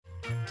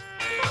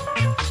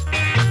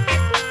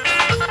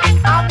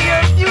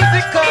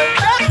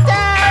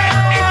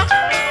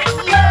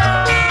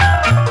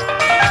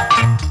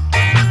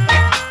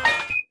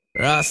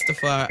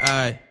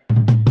Rastafari.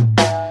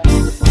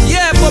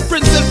 Yeah, but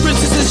princes and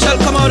princesses shall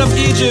come out of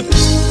Egypt.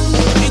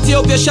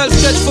 Ethiopia shall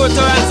stretch forth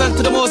her hands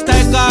unto the Most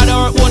High God,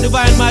 our own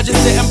divine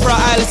majesty, Emperor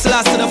Haile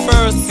Selassie the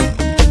First.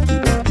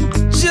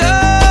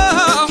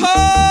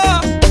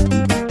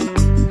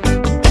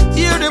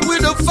 Hear them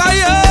with the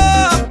fire.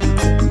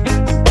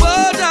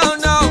 Whoa, down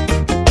now,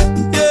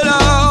 you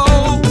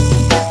know.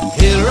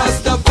 Hail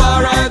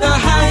Rastafari the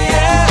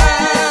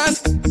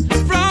highest,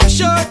 from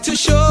shore to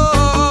shore.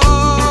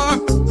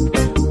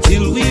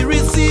 Till we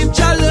receive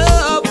Jah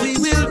love, we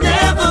will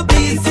never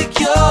be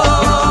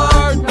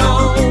secure.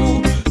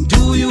 No,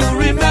 do you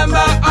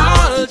remember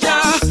all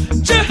Jah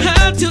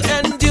had to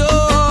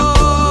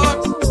endure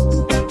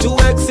to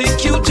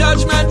execute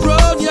judgment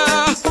road,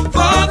 yeah,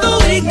 for the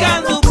weak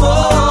and the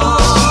poor?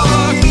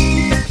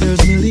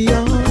 There's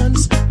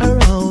millions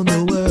around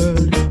the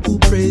world who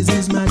praise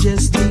His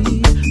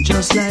Majesty,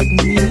 just like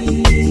me.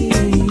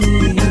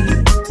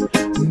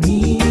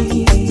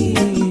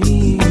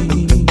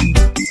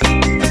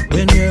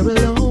 When you're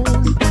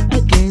alone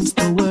against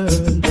the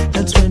world,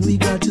 that's when we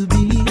got to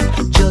be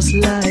just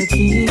like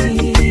Him.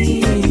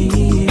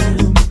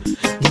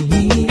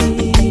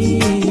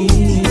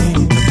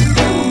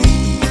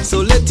 So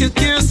let your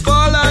tears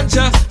fall on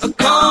Jah, a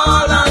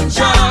call on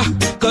Jah,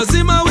 'cause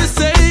Him our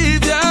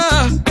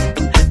Savior,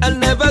 and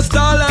never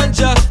stall on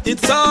Jah,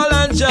 it's all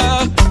on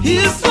Jah. He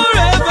is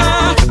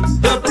forever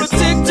the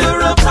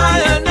protector of I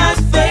and I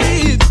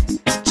faith.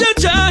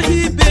 Jah,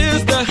 He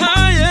bears the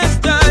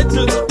highest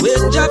title.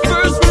 When Jah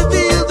first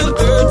revealed the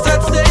earth's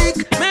at stake,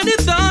 many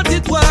thought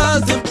it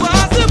was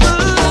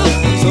impossible.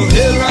 So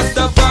hail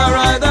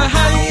Rastafari the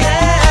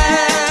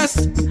highest,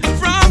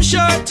 from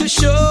shore to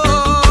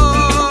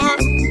shore.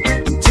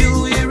 Till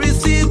we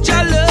receive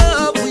Jah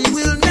love, we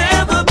will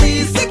never be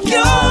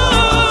secure.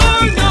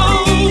 No,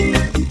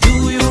 do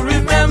you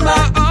remember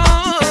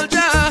all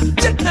Jah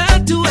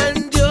had to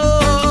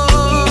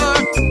endure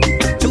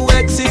to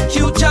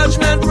execute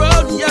judgment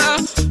road, yeah,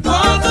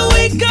 for the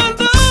weak and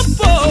the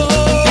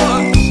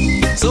poor?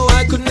 So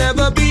I could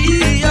never be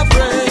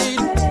afraid.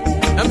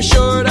 I'm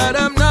sure that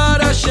I'm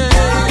not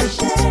ashamed.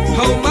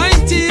 How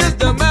mighty is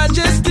the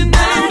majesty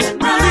name,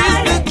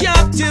 release the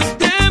captive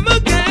them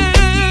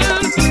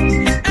again.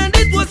 And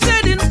it was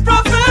said in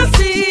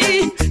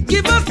prophecy,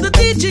 give us the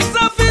teachings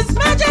of His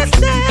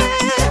Majesty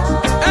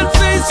and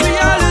face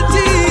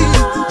reality.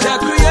 Jah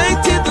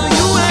created the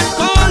UN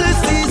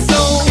policy, so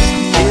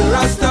Hail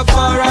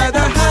Rastafari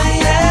the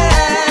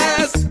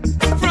highest,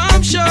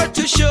 from shore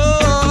to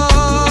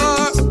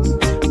shore.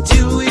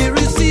 Till we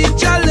receive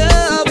Jah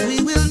love, we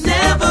will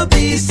never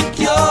be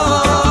secure.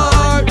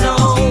 No,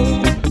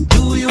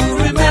 do you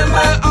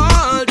remember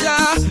all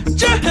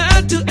Jah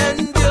had to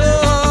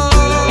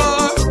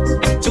endure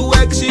to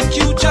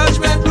execute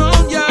judgment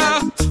wrong, yeah,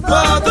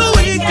 for the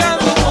weak and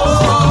the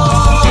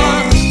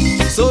poor?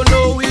 So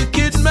no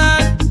wicked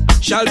man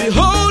shall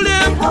behold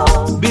Him,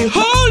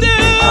 behold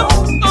Him.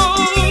 Oh,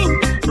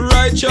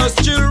 righteous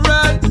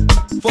children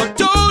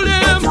foretold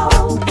Him,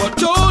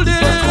 foretold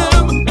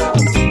Him.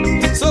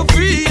 So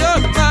free your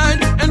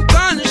mind and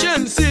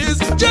consciences,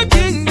 Jah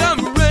kingdom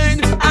reign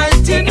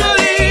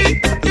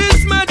eternally. His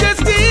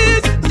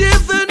Majesty's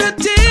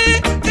divinity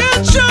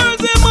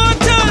ensures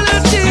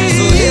immortality.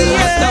 So hail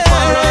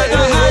Rastafari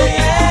the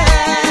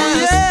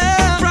highest,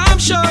 from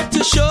shore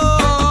to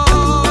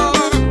shore.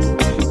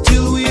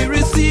 Till we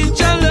receive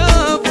Jah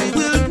love, we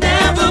will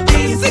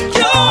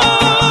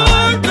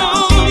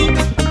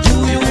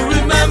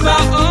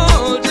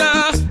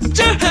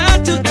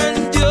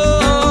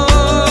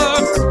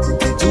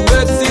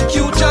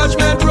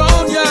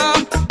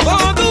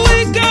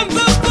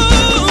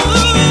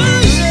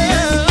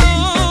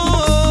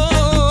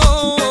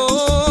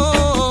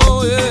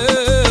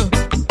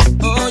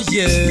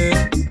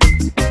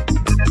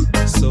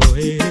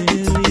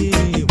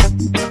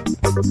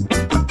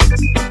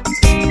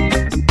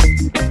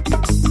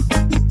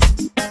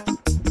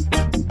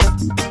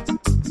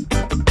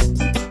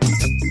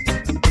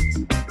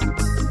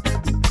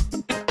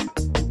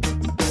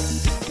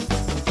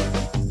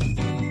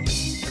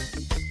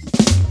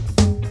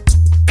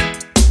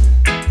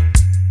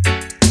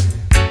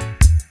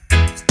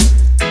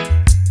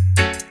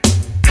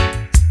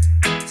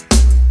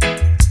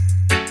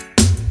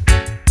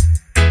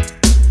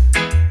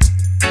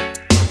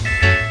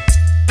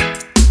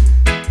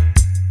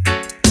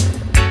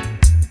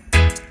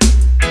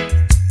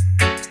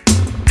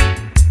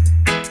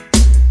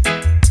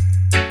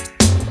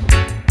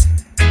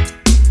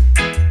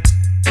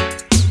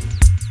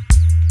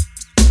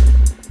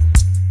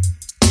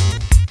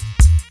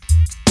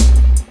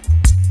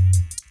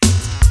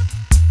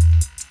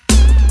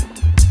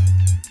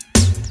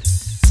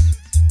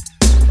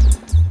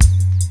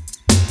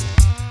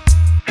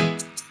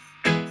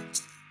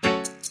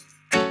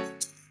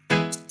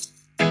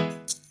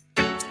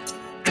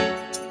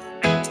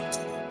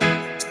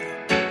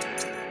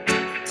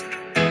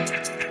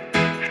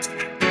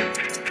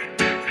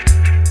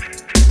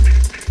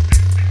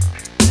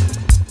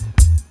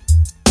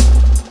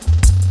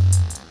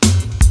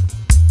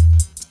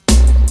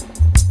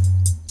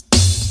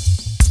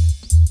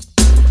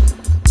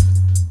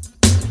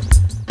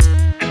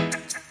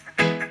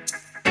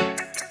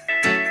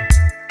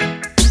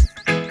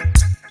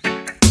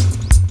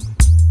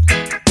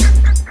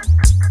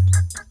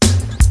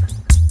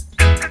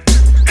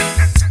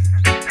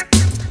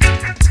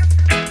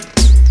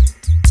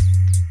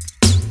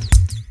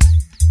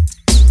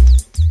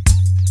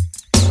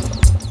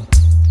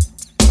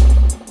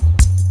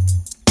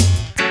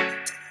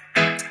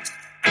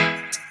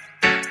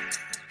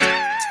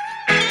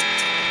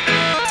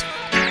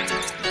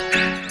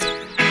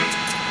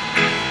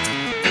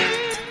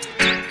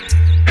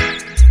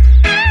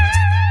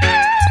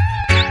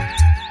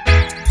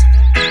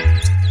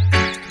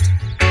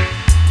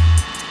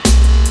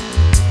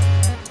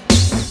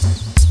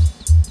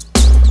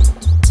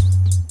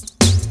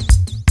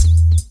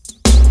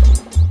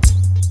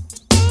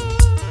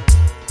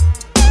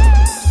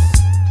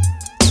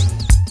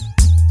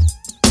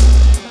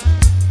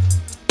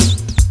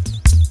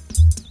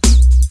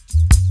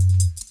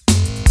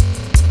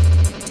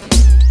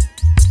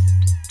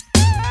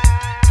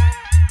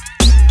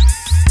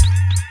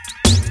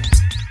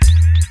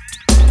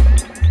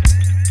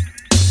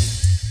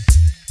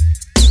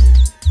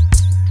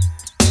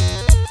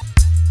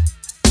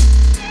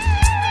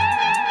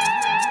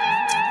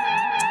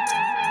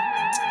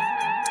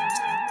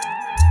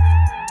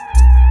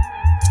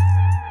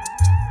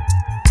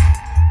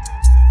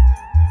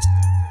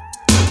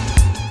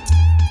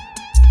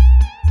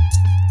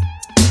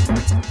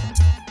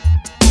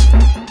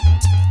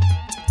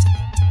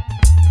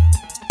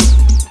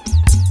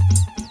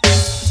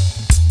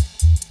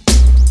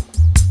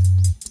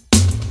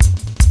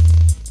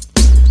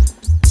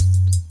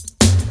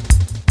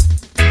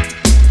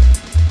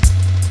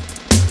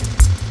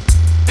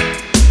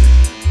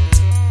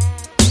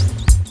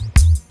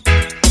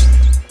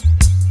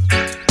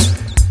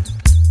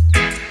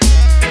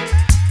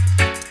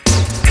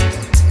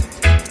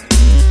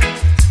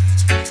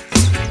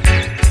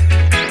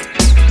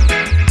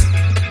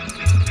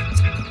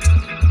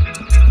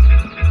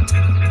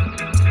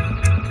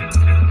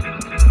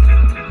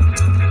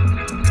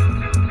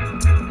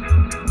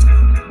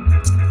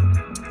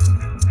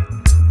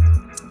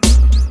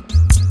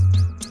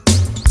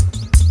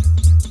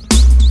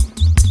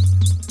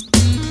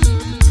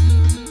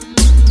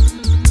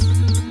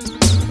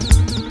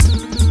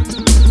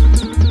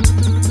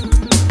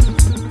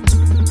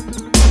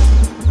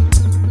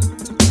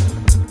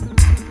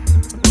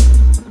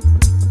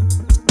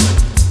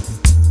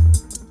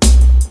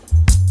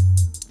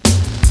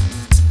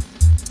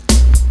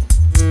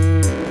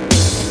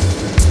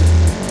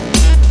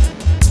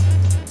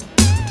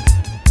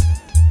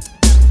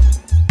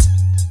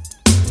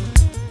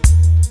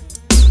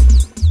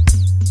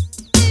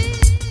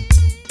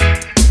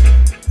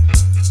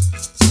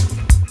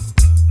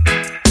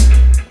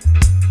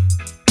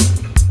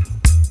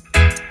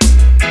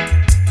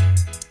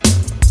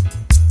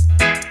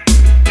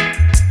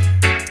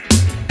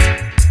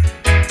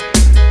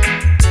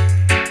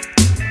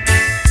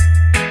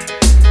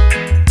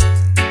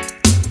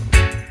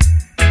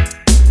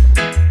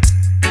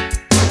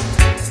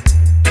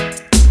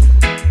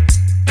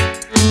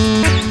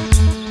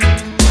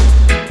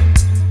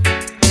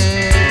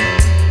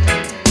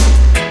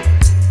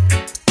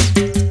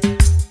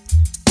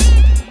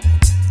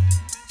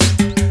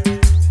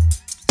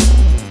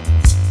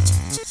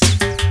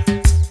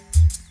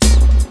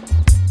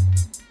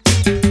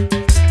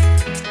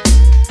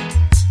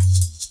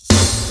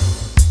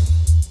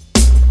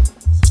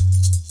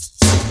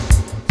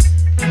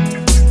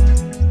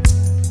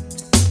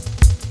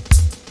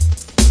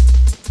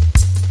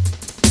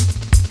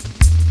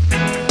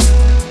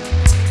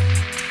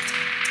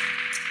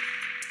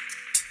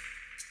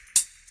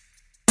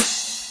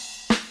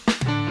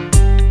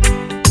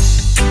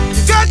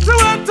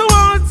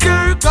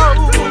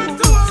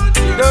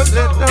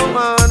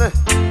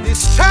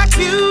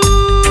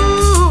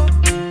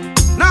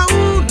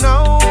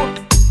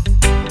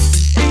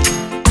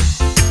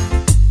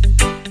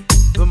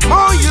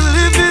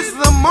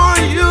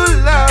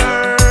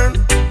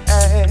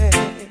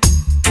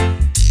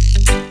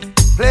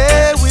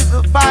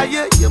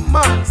fire, you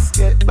must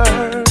get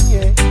burned,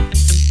 yeah.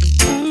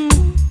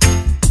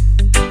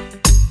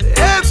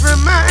 Every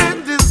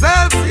man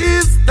deserves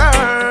his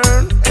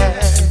turn, yeah.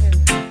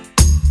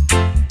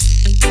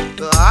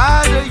 The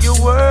harder you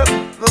work,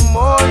 the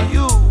more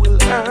you will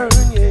earn,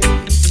 yeah.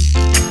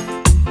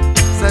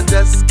 So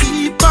just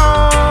keep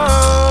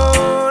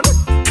on.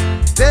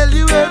 Tell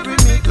you every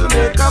nickel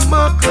make a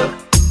mucker.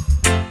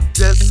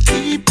 Just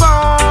keep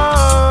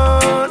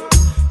on.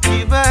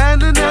 Give a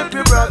hand and help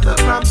your brother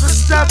from the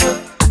struggle.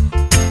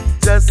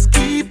 Just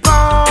keep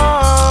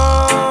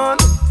on.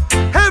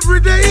 Every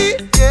day,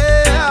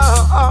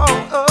 yeah.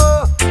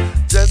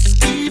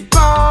 Just keep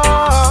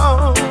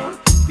on.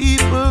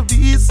 People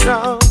be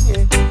strong,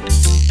 yeah.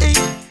 Hey.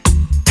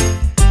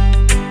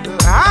 The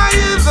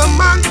higher the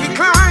monkey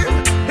climb,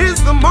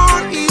 is the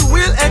more he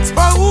will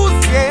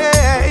expose,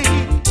 yeah.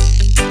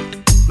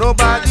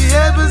 Nobody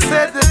ever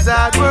said that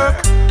hard work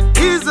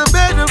is a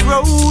better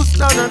road,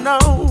 no.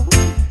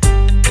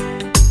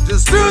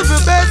 Just do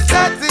the best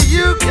that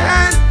you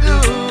can do,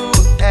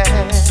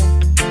 yeah.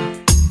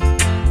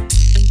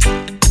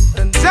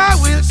 And I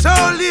will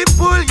surely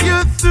pull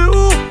you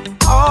through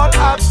all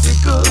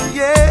obstacles,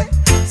 yeah.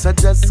 So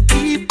just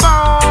keep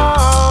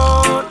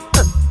on.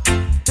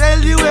 Tell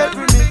you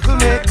every nickel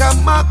make a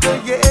mucker,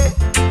 yeah.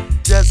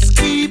 Just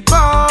keep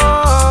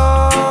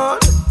on.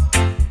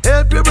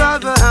 Help your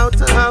brother out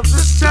to have the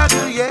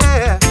struggle,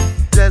 yeah.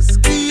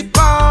 Just keep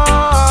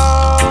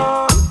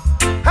on.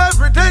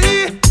 Every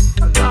day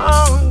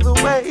along the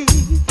way.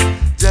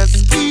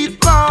 Just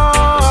keep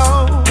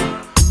on.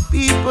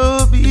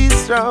 People be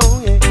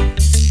strong, yeah.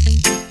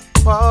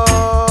 Boy.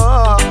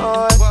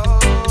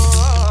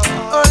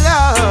 Oh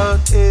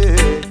Lord,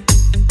 yeah.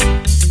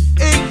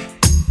 Hey.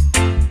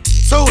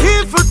 So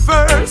if at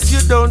first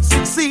you don't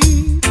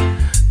succeed,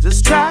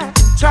 just try and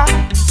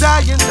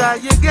try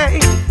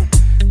again.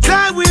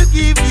 I will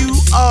give you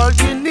all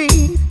you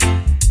need.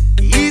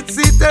 It's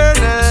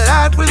eternal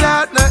life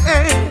without no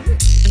end.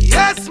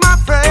 Yes, my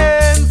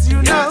friends,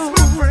 you know,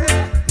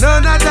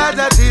 none of the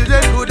other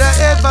children could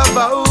have ever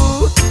bow.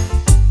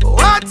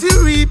 What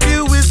you reap,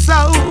 you will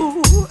sow.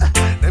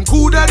 Them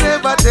could have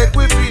never take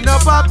with me no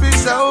puppy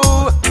show.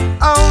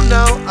 Oh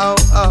no, oh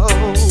oh,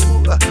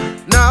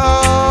 no,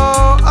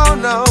 oh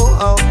no,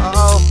 oh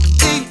oh.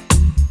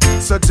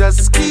 So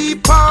just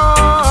keep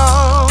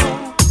on.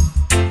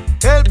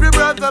 Help your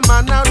brother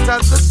man out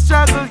of the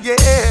struggle,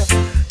 yeah.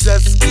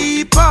 Just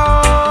keep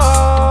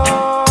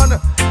on.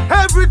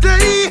 Every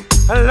day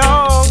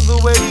along the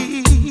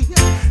way.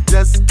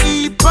 Just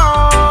keep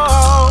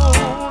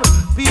on.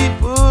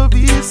 People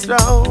be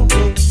strong,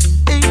 yeah.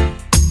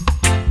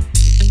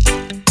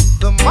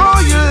 The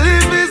more you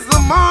live is the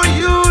more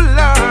you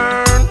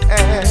learn,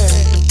 yeah.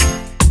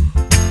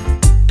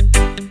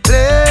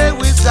 Play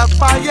with the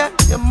fire,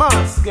 you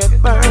must get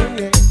burned,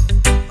 yeah.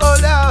 Oh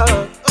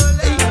Lord.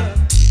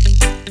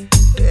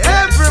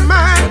 Every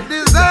man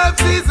deserves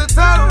his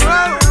eternal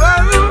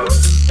road.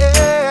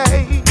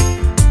 Hey.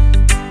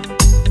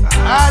 The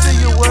harder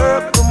you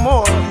work, the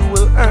more you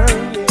will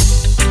earn.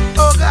 Yeah.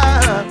 Oh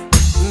God,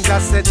 I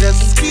said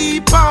just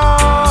keep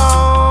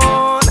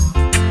on.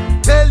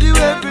 Tell you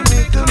every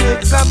nickel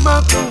makes a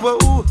muckle.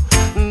 Whoa.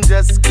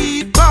 Just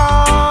keep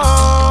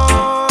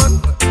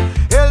on.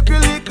 Help your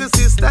little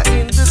sister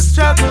in the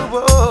struggle.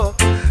 Whoa.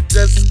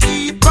 Just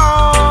keep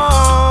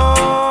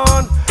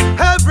on.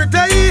 Every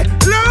day.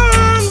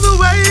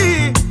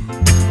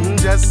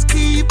 Just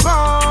keep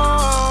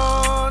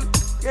on.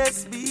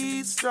 Yes,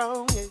 be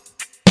strong.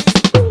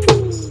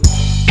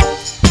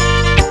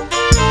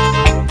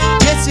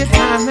 Yes, your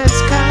time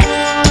has come.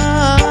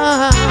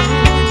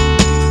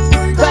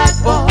 Bad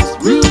boys,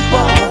 rude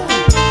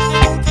boys.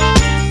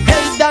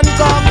 Hey, done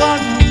gone,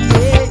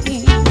 yeah.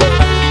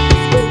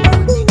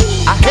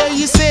 I hear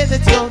you say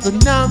that you're the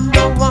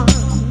number one,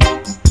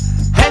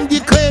 and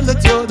you claim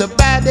that you're the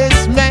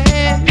baddest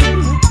man.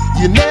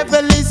 You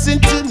never listen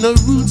to no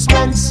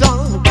rootsman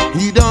song.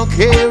 You don't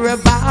care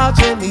about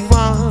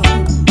anyone.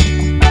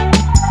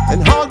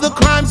 And all the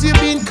crimes you've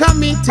been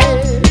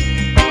committed,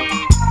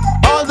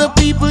 all the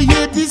people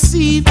you're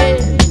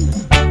deceiving,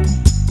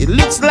 it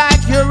looks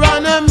like you're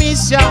on a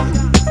mission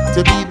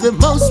to be the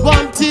most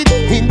wanted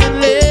in the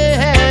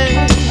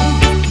land.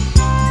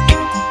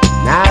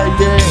 Now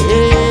you're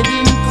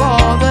heading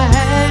for the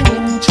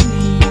hanging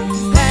tree,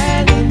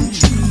 hanging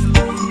tree.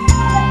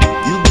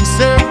 You'll be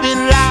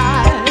serving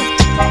life,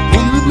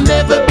 you'll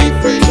never be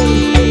free.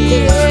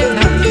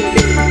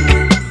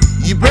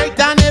 You break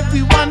down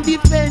everyone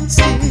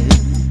defenses.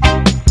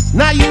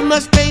 Now you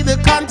must pay the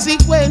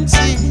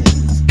consequences.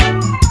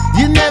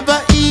 You never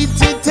eat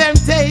to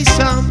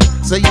temptation,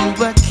 so you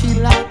will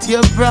kill out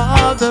your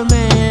brother,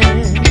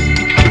 man.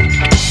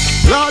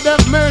 Lord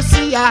of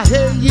mercy, I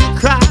hear you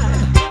cry,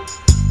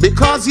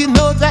 because you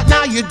know that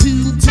now you're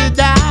doomed to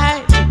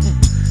die.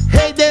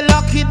 Hey, they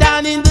lock you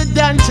down in the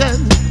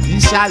dungeon. You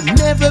shall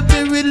never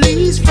be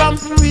released from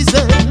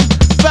prison.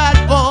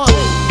 Bad boy,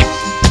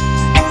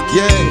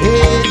 you're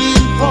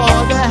heading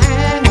for the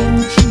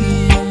hanging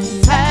tree,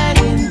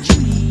 hanging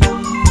tree.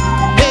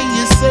 Hey,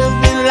 you're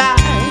serving life,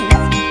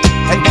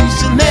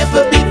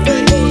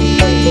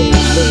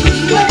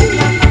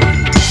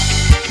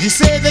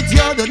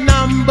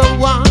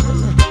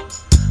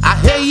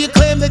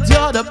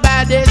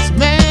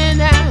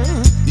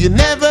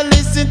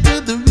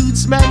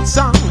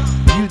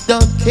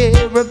 don't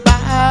care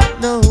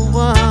about no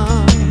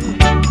one.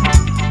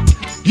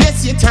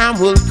 Yes, your time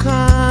will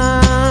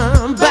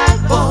come.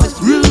 Bad boys,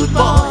 rude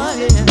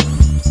boys, yeah.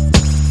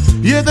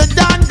 You're the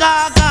Don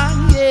Gaga,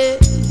 yeah.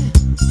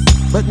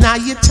 But now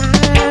your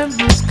time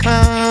has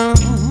come.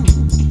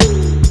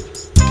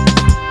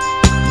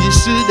 You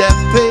should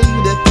have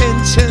paid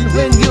attention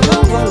when you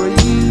were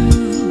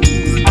you.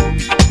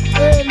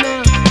 Hey,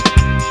 now,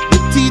 the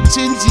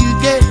teachings you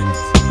get,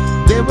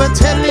 they were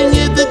telling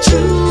you the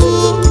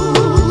truth,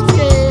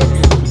 yeah.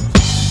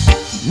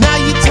 Now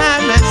your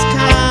time has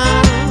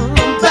come.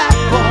 Bad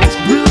boys,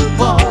 rude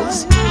boys,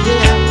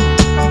 yeah.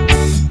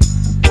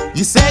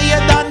 You say you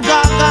done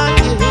gaga,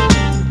 yeah.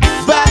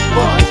 Bad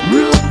boys,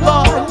 rude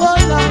boys, oh,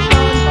 Lord.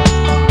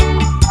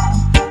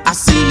 I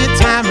see your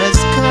time has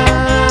come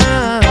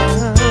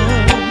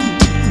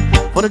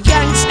for the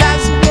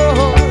gangsters,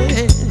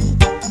 boy.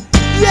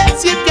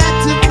 Yes, you've got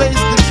to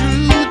face the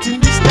truth in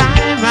this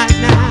time right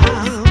now.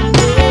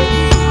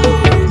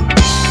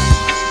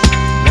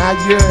 Now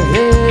you're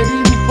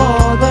heading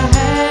for the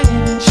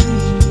hanging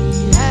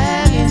tree,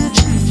 hanging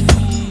tree.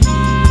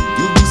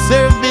 You'll be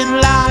serving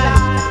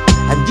life,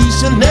 and you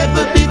shall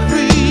never be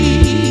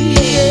free.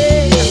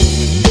 Yeah.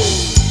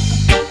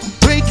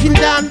 Breaking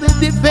down the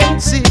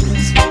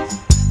defenses,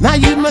 now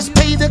you must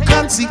pay the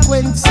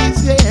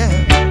consequences. Yeah,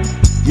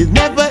 you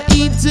never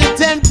eat to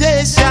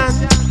temptation.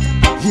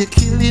 You're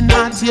killing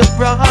out your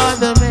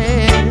brother,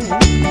 man.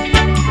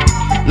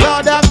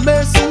 Lord have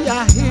mercy,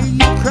 I hear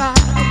you cry.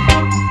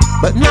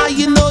 But now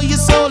you know your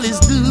soul is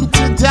doomed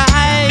to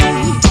die.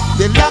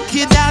 They lock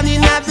you down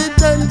in the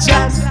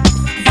dungeon.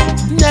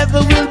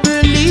 Never will be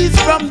released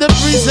from the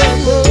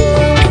prison.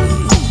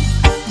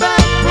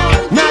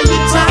 Now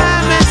your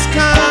time has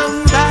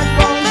come. Bad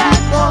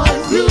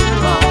boys, rude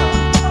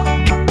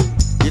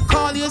boys. You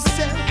call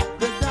yourself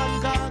the Don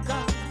Gaga.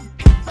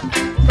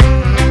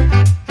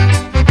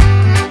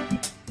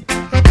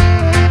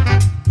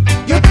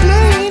 You're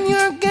playing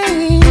your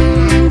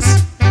games.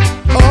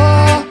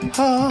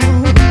 Oh,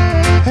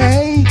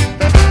 hey.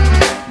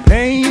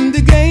 Playing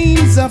the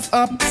games of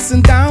ups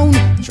and downs,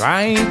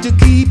 trying to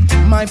keep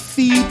my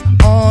feet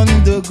on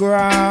the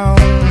ground.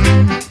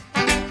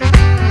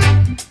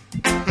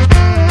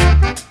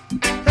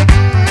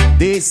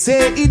 They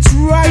say it's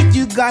right,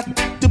 you got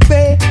to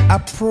pay a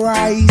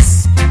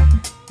price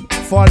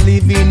for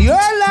living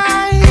your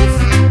life.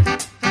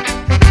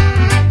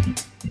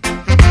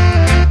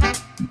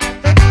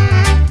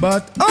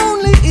 But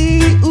only he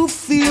who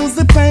feels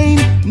the pain,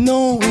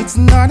 no, it's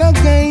not a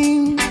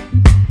game.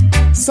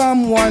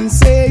 Someone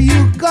say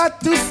you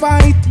got to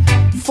fight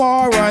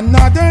for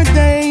another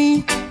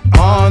day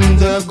on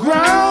the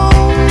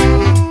ground.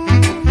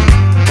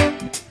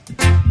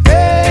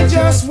 They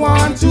just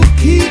want to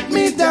keep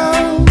me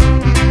down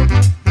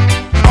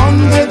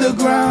under the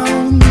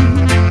ground,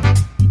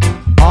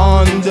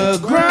 on the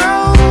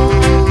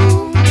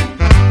ground.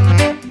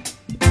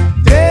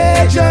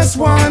 They just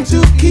want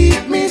to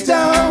keep me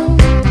down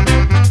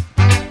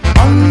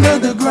under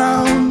the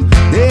ground.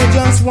 They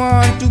just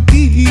want to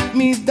keep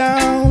me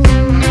down.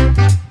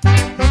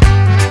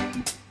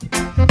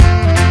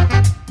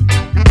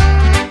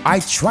 I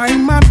try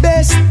my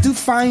best to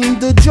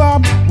find a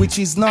job which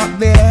is not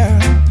there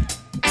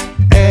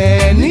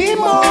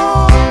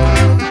anymore.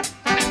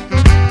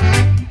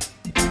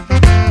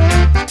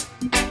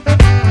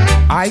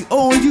 I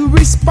hold you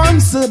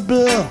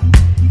responsible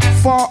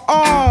for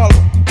all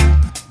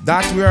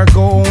that we are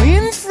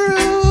going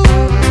through.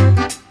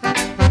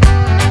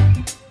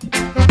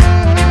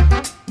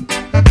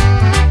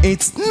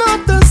 It's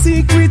not a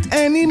secret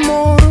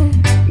anymore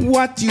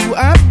what you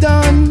have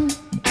done.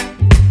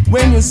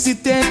 When you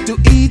sit there to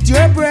eat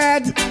your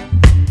bread,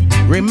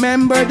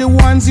 remember the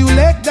ones you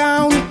let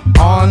down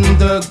on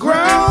the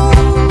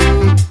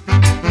ground.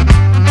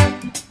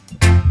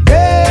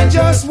 They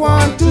just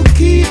want to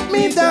keep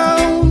me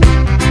down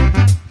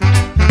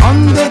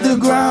under the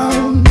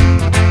ground,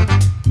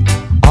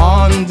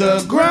 on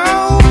the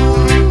ground.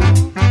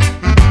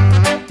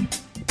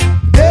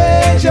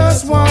 They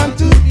just want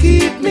to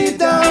keep me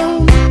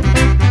down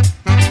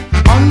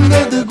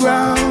under the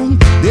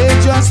ground. They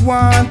just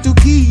want to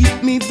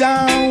keep me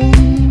down.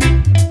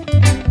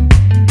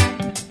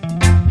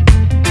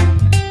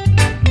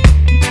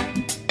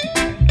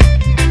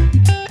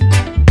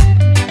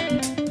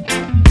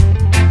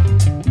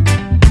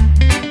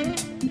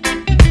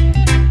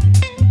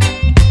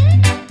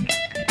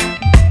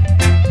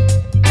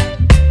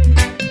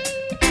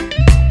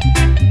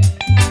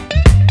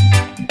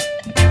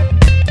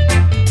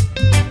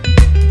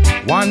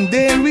 One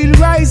day we'll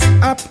rise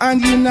up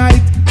and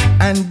unite,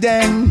 and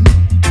then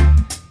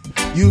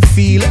you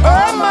feel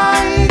our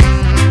might.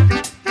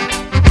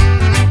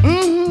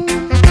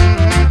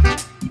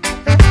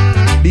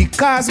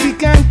 Because we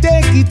can't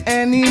take it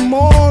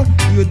anymore,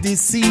 your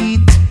deceit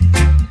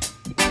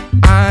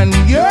and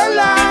your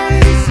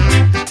lies.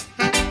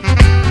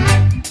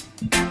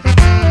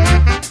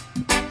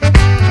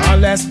 Now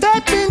let's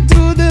step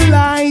into the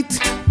light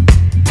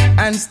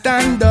and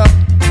stand up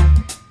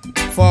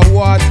for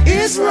what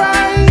is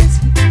right.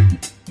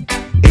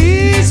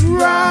 is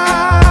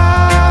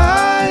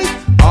right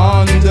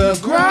on the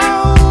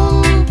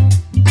ground.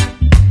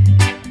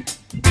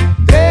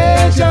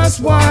 They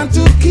just want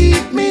to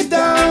keep me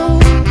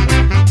down.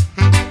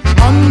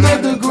 Under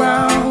the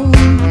ground,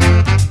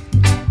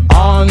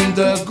 on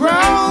the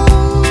ground.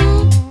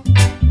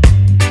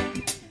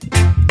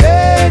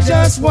 They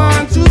just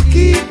want to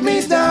keep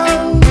me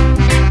down.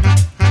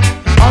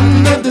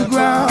 Under the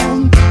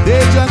ground, they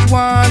just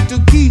want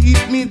to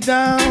keep me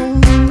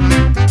down.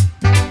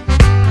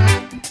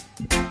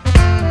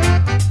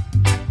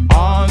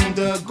 On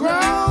the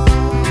ground,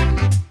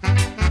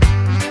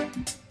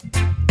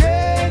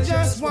 they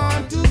just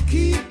want to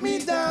keep me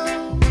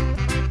down.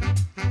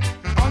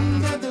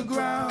 Under the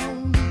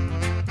ground.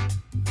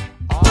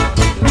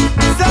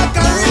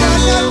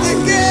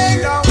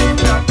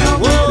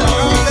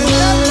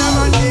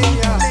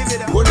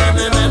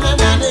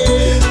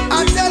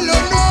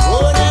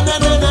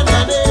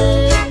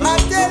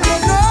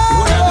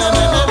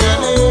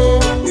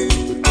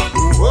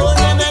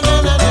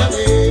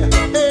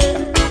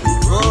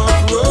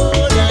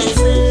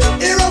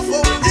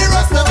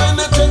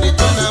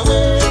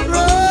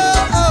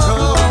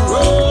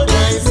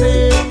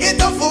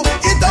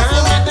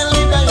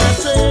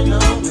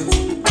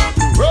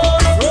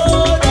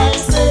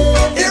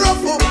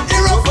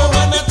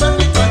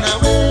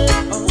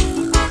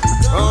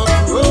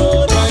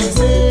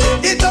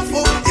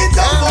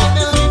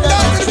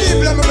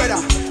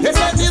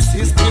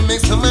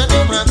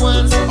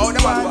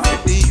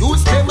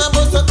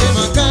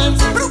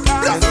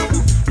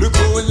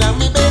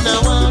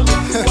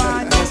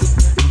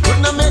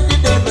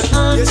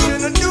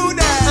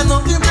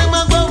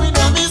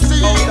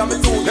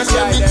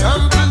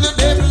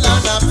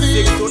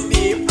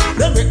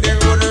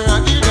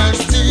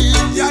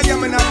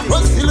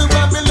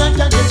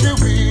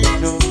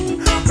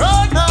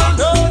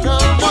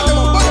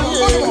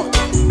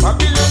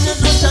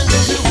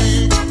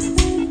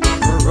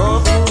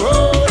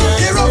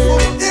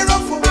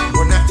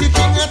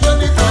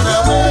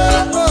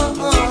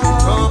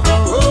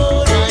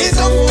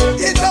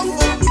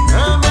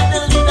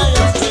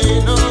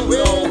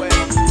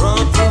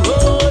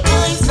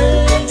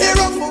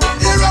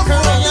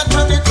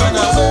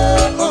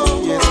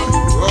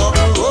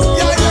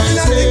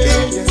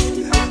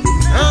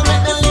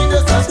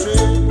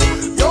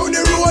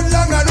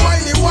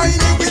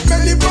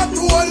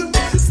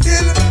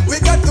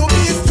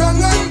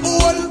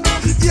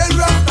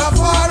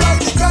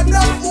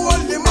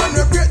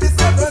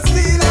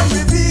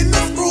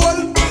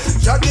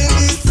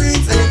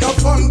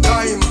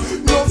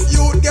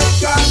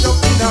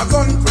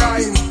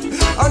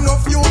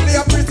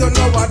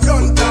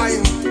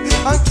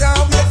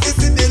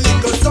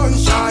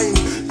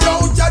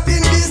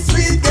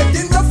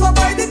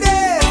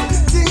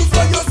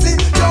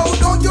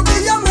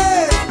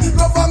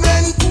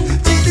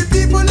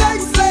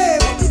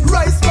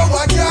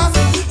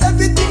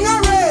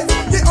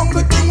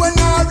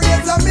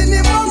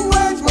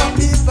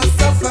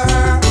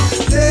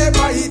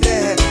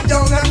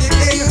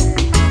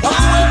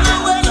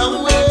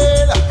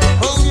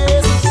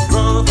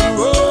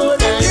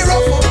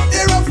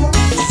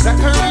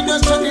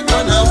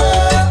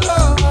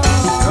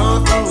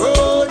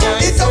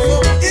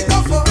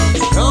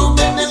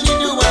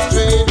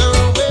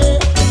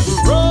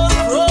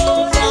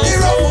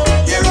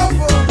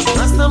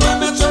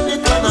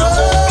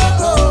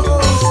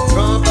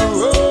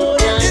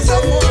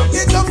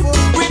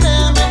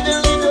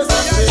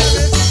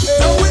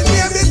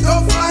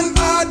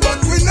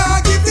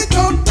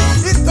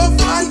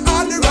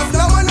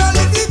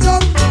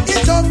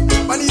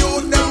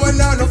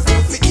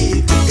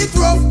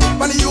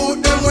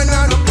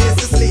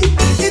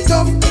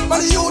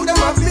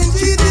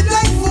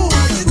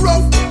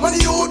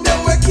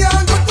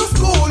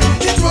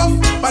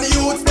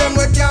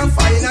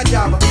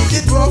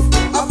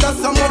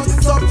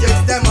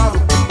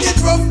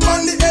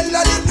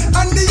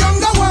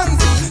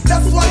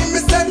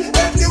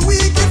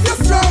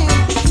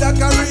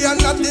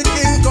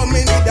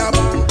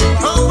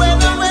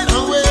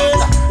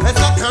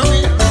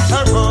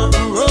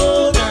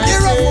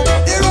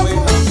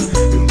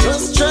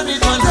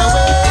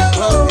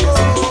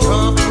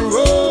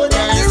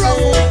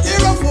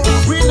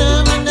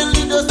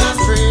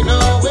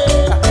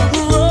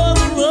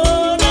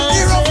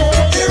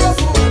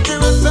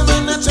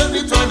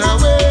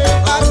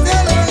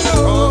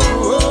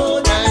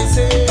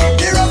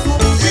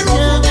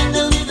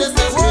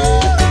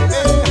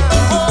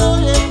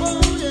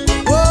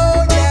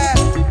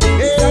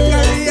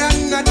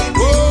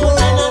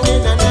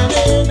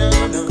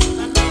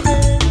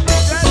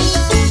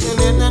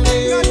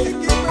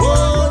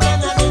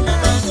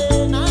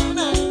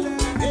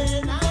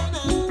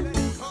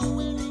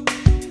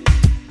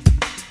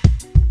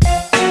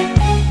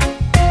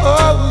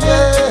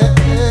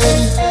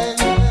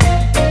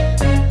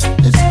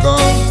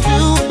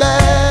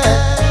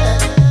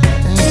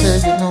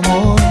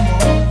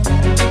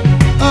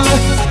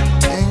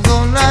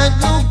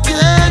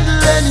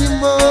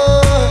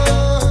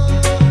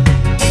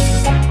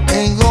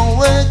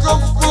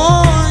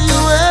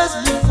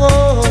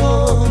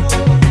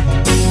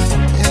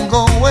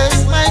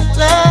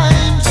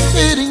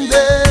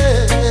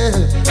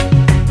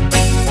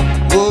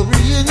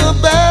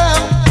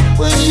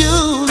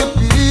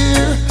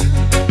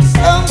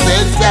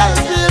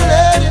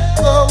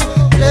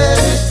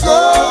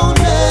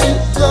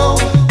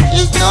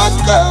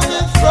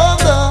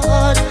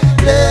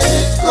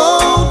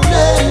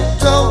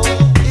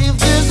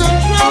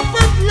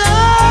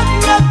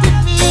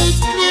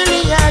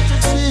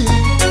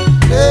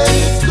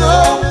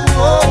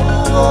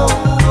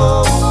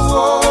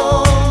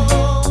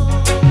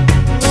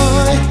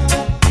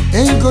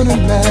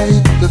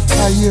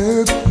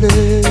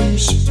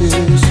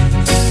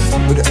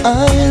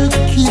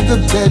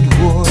 bed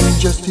warm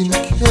just in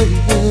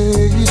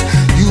case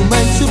you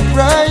might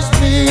surprise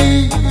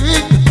me.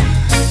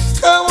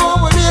 Come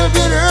home a little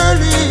bit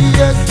early,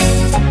 yes,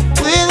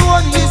 with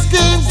one of these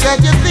schemes that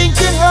you think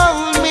can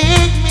hold me.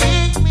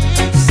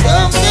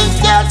 Something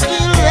just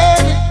can't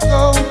let it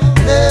go,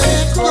 let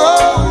it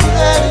go,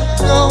 let it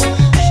go.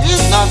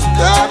 She's not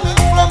coming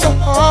from the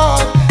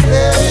heart.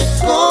 Let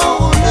it go,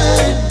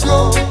 let it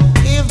go.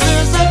 If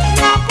there's a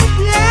drop of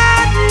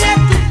blood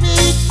left in me,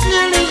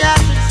 clearly I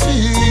can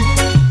see.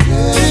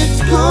 Let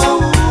it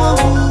go.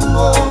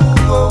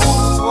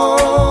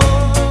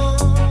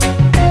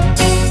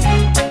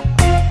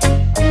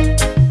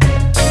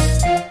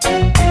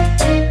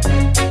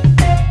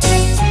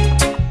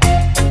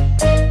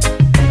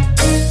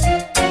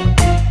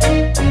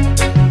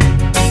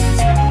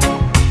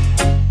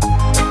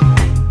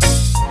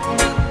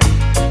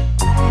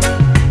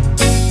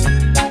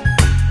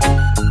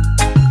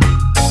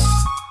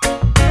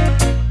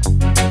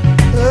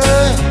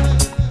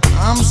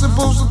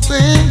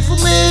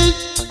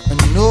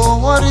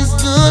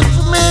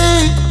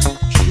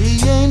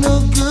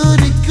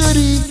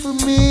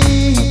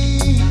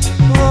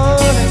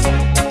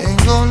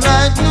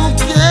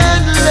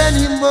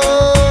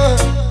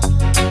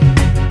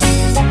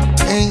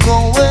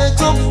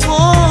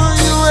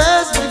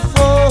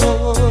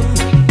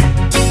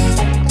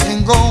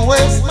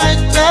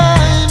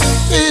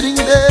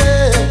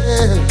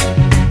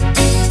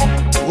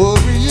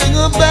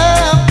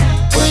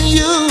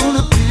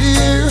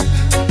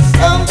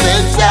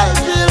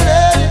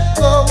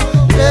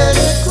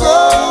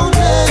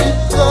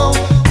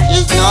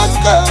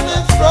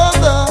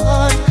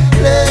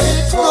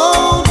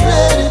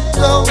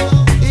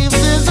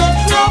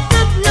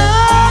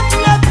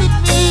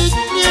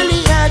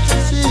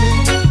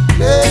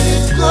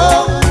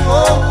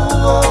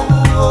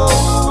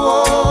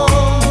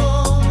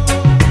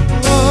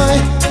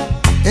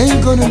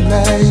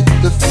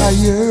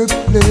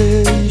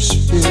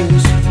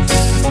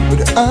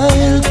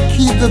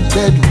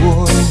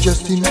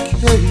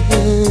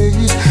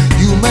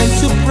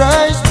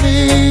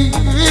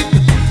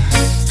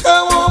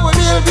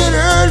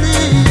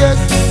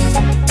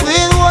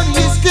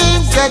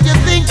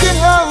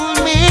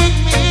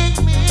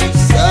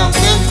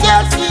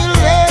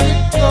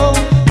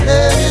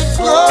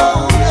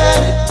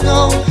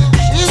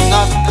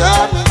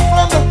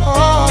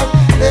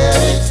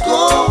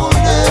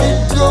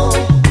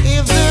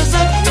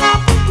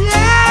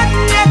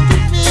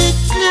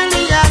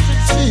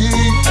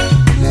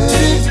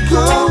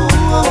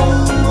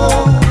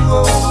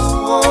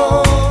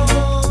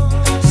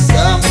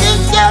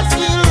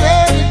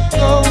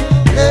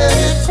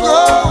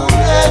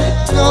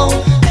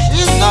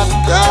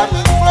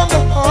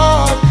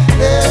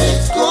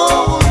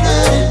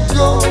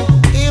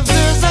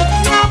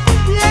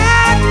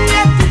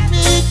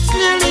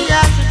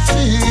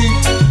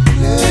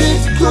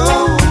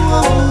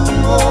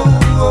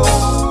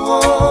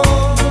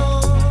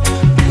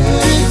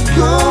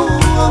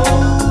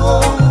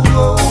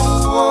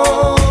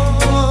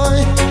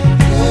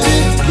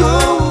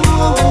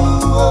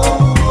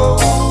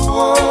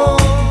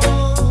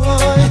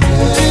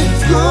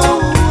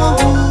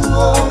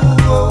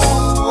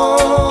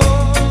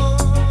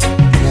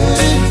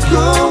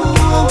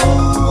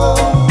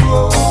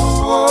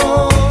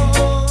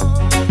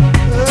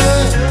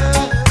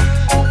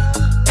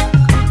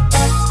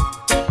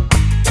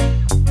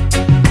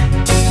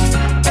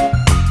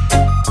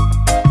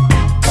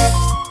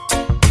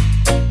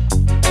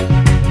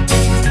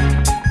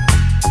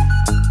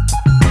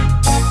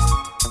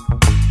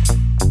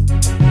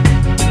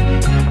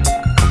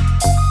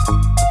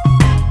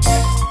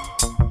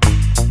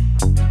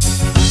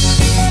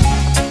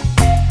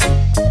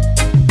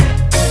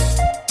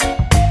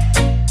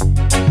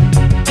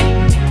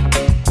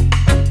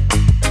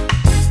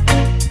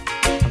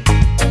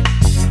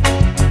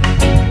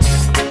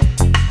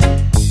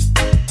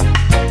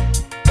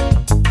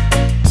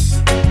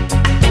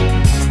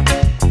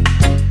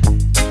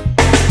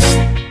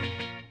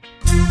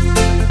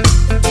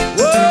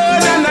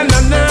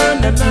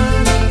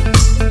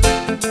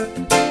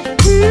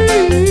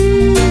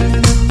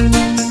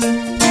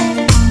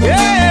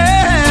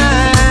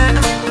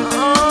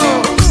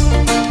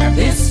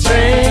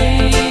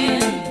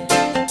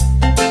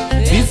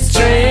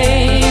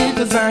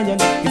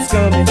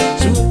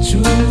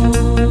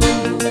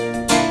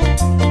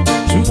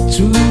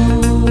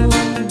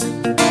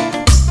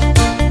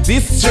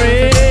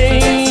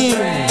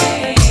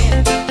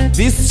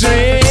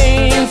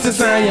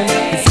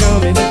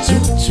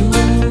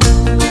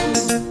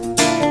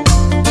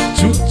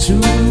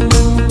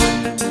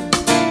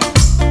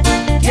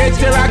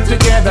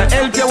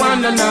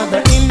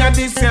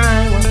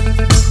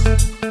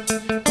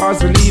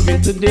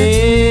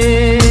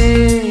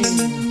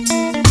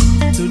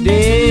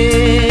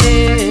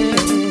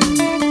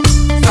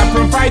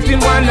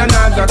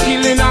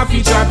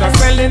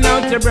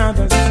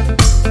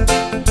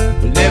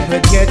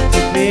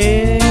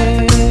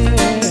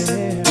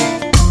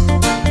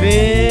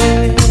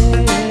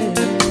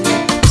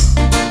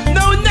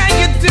 No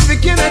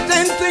negativity can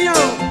attend to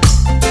you.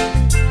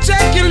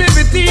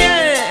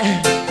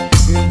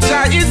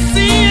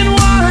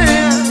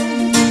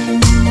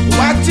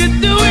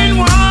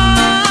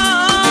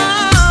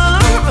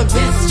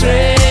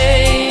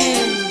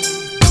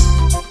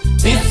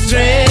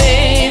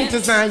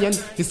 Zion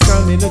is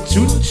coming to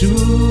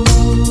choo-choo.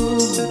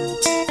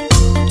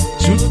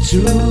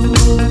 Choo-choo.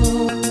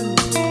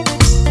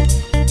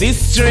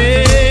 This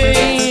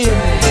train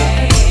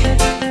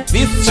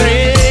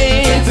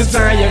to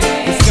Zion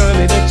is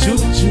coming to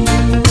choo-choo.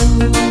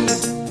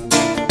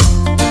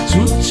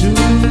 Choo-choo.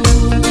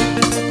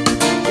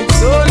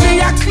 It's only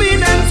a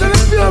clean and a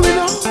pure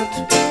without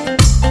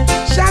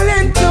shall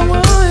enter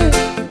one.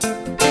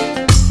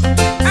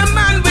 A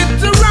man with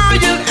the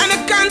royal and a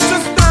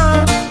conscious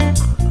thought,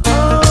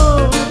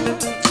 oh,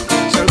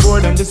 shall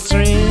board on this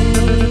train.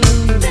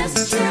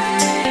 This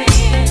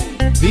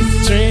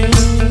train.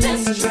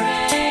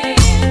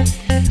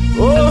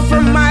 Oh,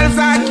 from miles I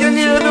can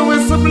hear the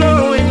whistle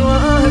blowing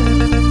one.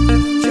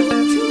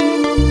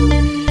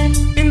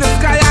 In the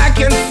sky I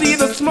can see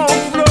the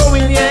smoke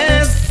flowing,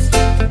 yes.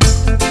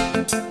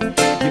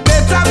 You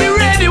better be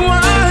ready,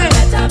 one.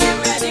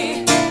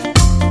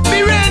 Be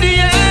ready,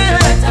 yeah.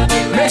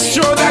 Make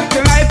sure that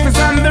your life is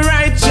on the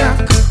right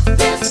track.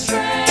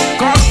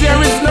 Cause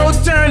there is no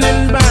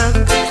turning back.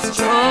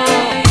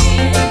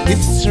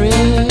 This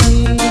train.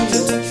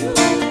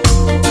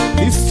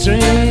 This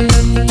train.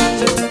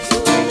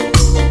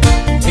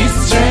 This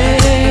train.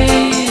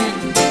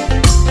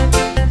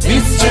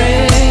 This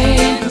train.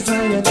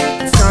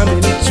 It's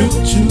coming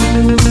choo-choo.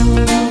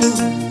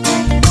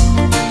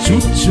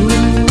 Choo-choo.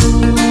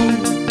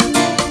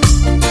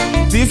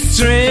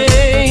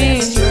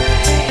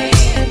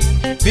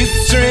 This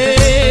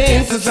train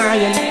to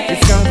Zion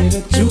is coming to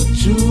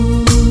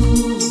choo-choo.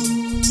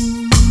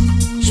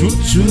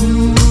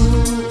 Choo-choo.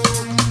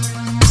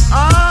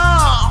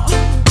 Oh,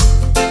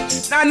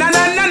 na na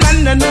na na na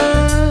na na.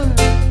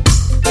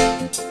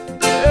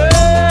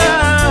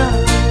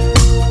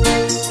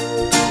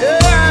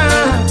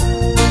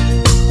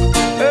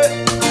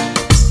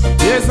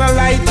 There's a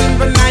light in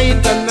the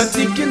night and a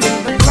ticking in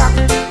the clock.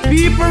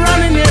 People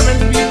running here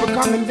and people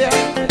coming there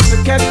to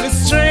catch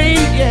this train,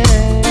 yeah.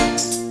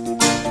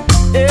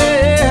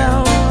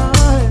 Yeah,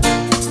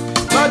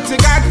 but you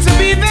got to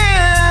be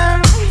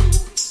there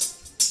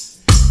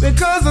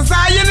because the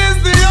Zion is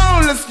the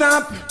only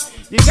stop.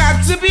 You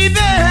got to be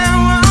there,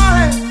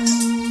 boy.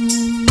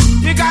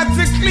 You got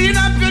to clean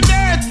up your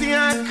dirty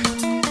act.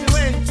 You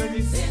went to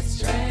this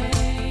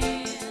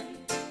train.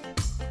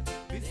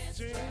 This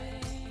train.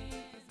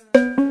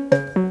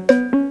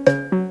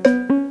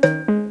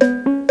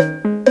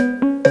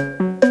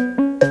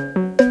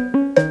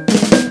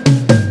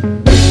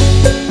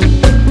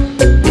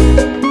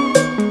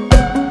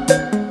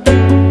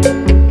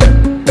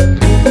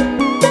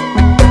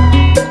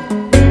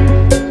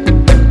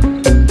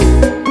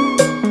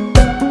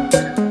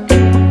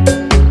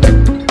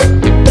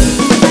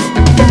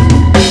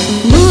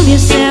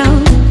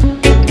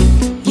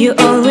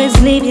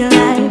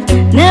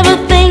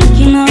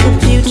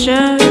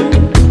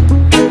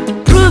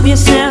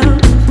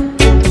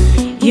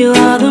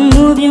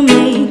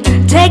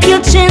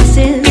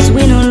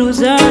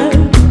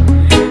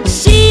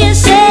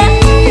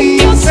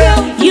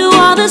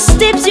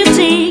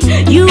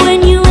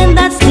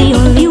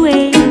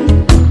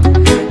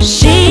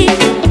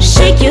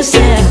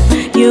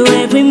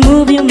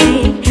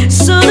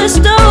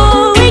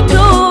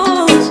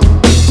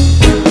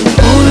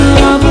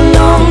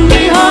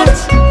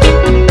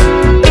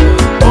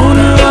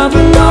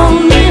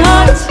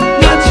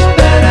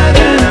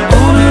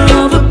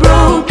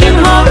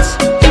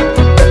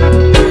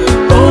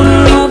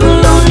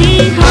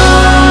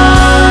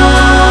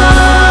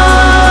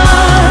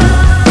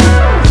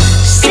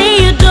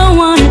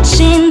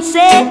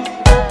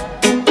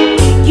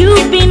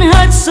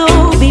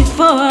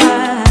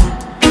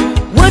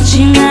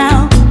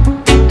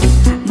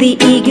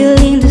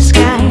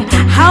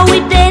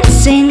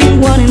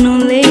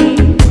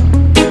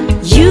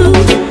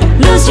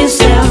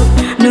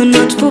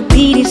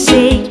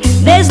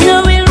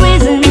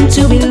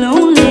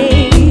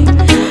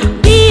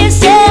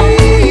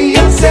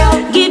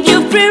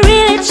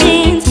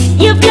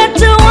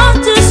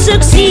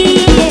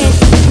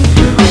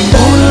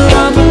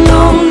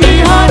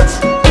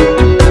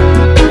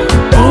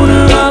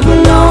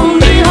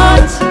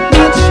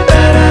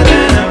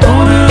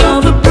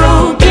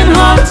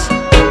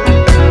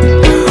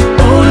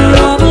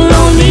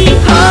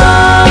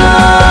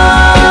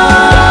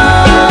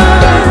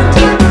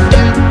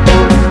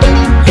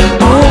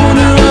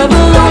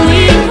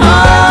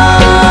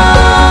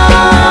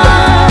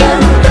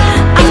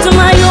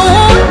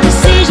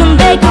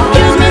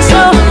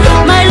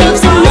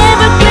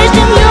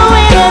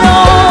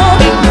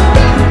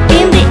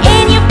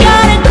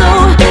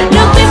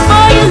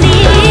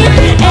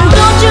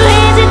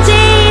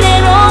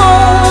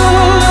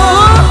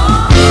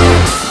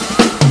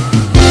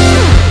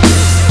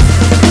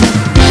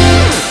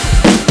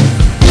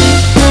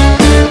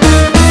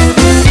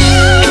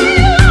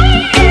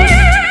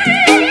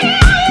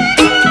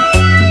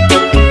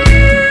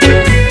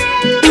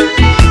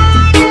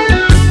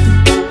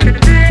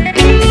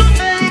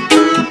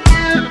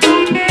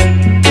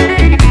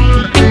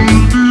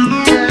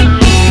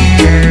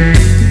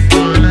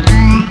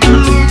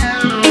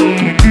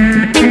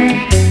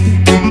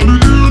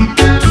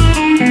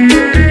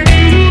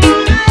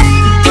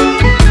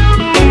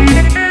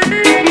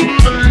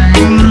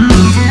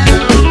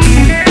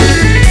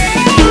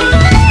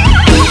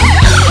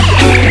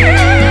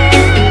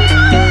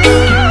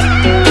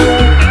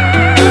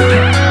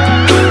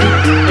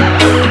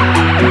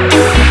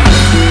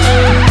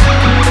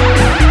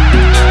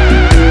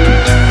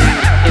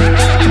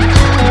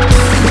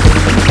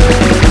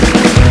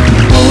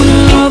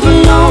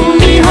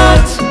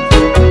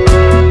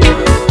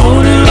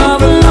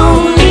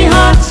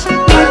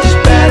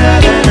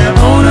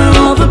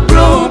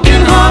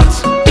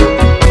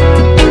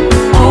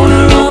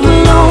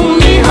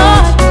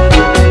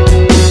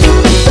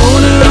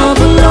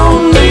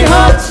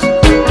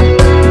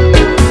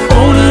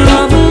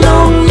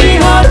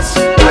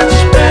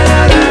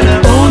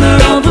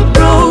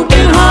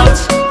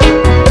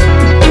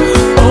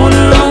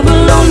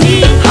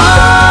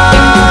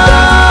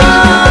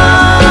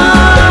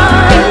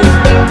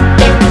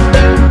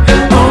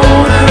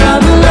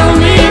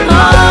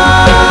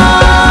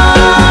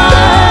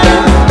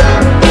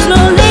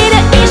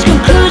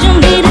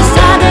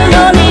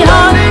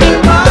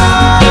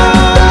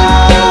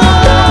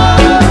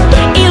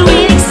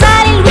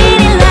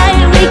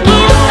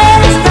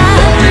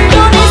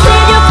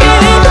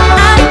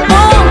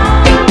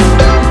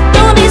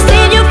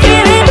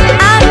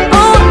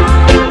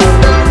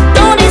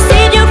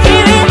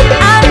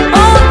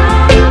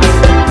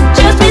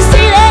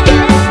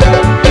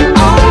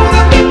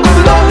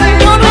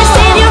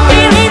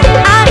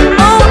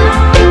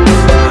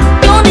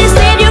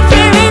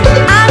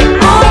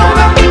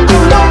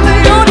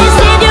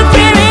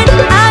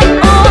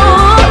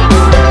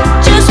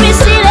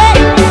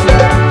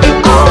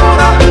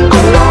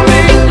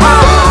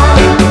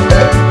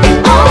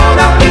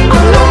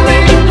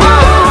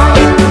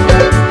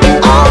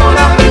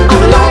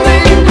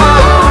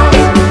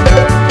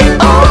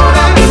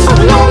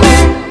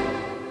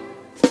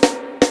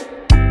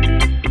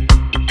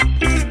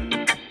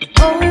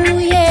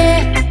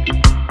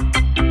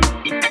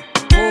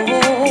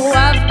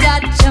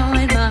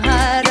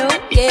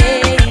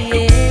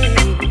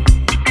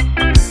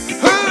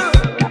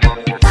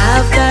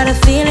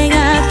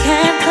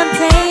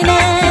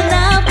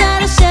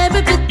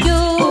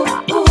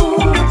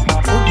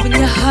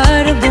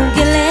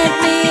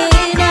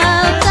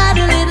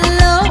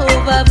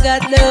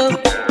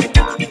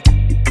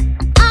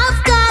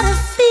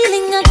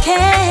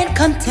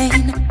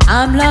 contain.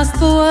 I'm lost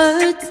for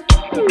words.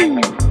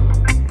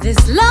 This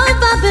love,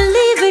 I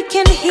believe it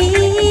can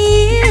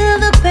heal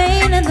the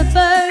pain and the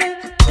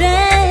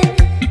burden.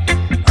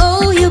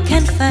 Oh, you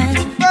can find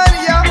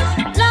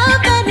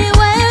love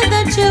anywhere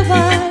that you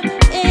are.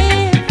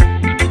 If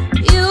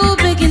you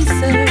begin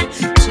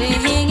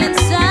searching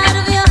inside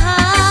of your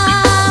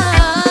heart,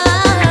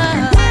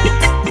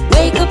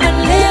 wake up and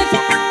live.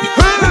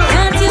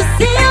 Can't you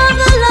see all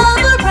the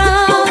love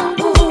around?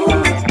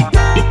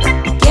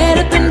 Get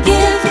up and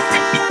give.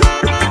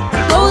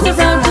 Goes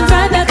around and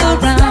right back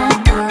around.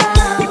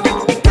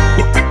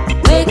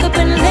 Wake up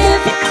and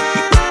live.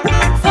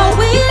 For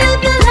we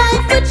live the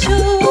life we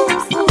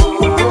choose.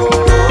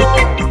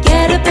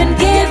 Get up and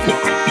give.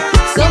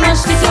 So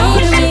much to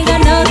gain, we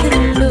got nothing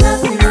to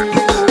lose.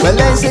 Well,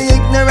 they say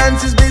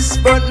ignorance is bliss,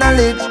 but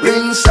knowledge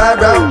brings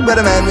sorrow. But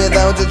a man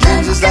without a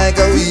dream is like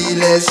a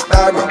wheelless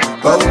sparrow.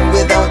 Bone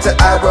without an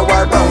arrow,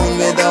 or bone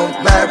without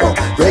marrow.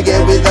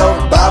 Reggae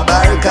without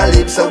barbar,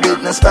 calypso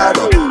with no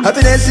sparrow.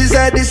 Happiness is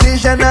a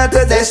decision, not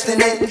a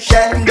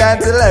destination.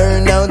 Got to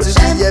learn how to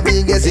see your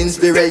biggest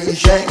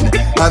inspiration.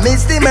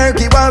 Amidst the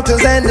murky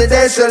waters and the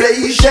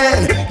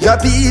desolation, your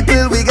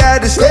people, we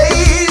gotta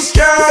stay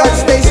strong. Gotta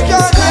stay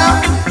strong,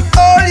 yeah.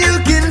 All you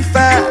can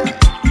find,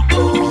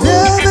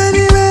 love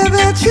anywhere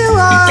that you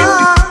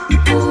are.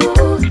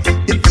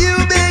 If you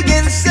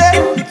begin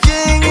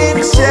searching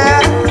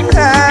inside,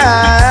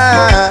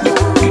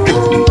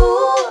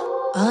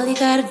 All you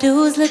gotta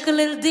do is look a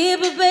little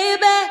deeper,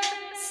 baby,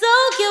 so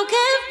you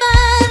can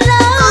find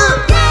love.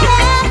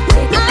 Yeah,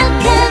 I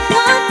can't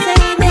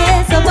contain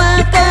it, so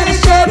I'm gonna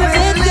share it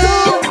with you.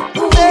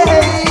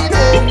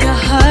 In your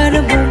heart,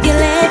 and won't you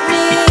let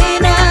me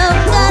know?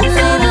 I've got a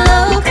little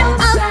love,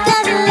 I've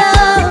got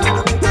love.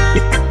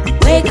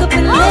 Wake up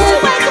and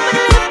live.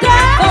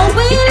 For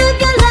we live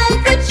the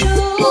life we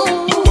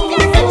choose.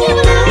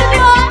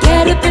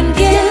 Get up and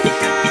give.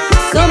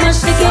 So much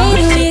to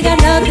gain, we got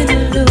nothing to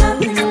lose.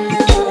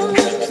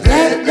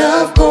 Let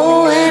love go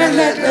and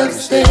let love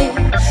stay.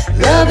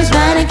 Love is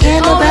mine and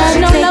can't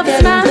nobody take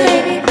that away.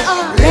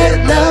 Let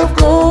love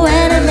go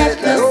and let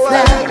love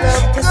fly.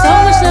 There's so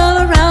much love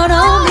around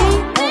on me.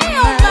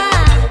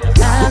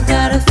 I've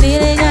got a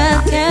feeling I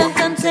can't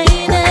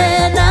contain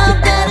it. I've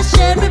gotta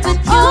share it with you.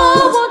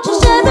 Won't you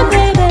share it,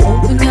 baby?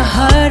 Open your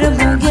heart and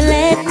won't you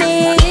let me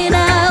in?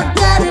 I've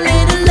got a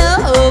little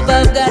love,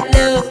 I've got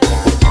love.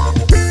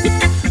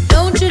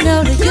 Don't you know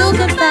that you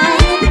can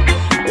find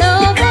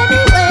love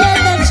anywhere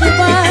that you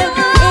are?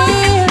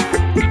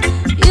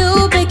 If you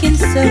begin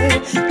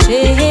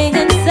searching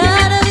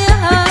inside of your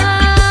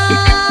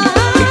heart,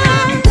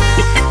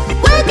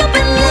 wake up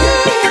and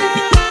live.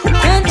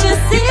 Can't you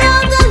see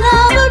all the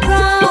love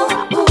around?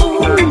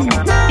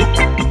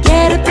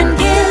 Get up and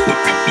give.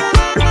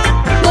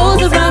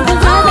 Goes around,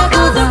 goes round, that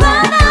goes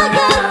around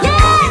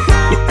again.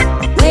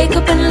 Wake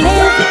up and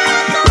live.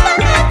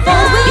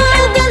 For we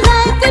live the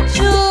life we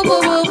choose.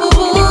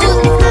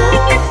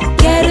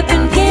 Get up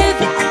and give.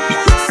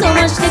 So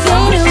much to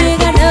gain and we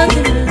got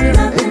nothing to lose.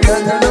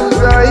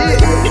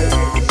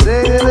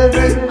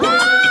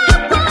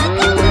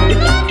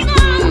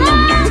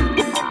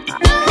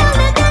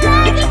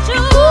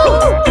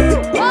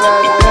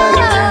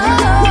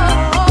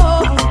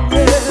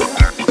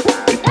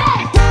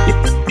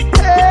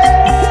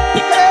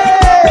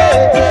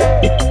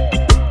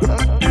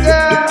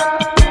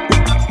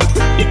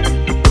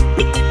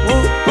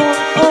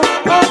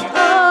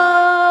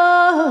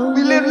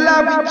 we live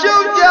life with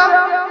Junior.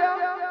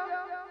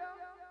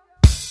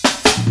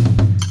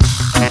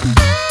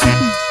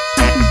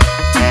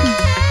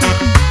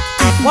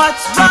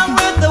 What's wrong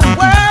with the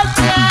world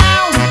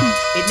now?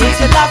 It needs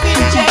a love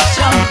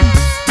injection.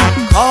 I'm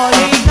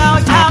calling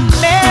out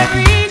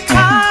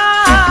America.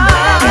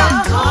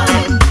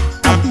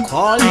 I'm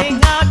calling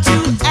out to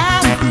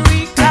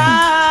Africa.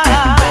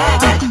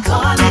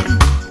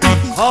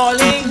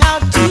 Calling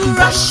out to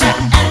Russia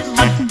and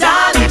my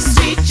darling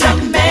sweet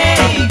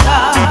Jamaica.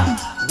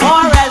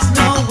 War has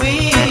no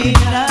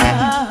winner.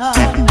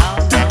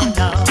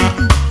 No.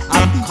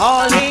 I'm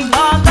calling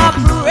on the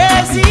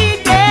president.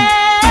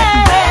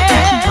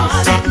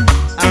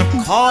 I'm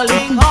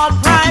calling all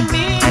prime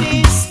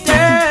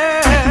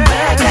ministers.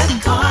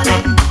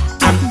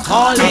 I'm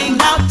calling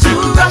out to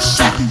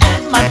Russia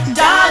and my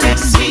darling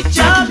sweet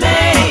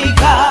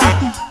Jamaica.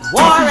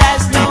 War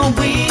has no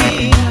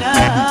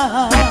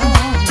winner.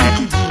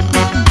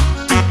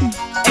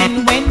 And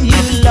when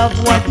you love,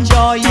 what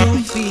joy you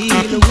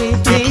feel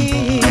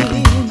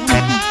within.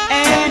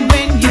 And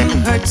when you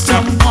hurt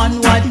someone,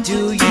 what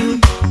do you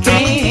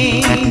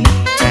gain?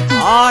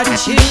 Our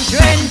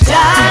children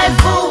die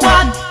for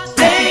what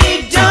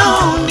they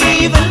don't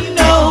even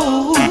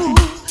know.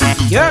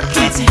 Your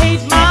kids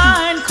hate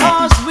mine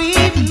 'cause we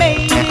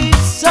made it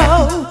so.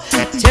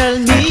 Tell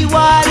me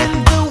what in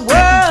the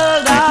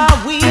world are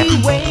we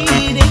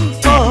waiting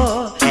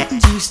for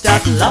to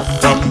stop love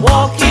from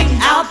walking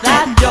out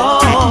that door?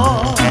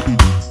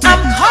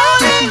 I'm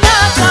calling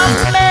out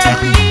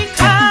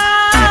America.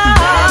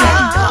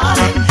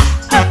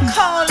 I'm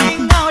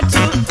calling out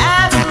to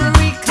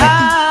Africa.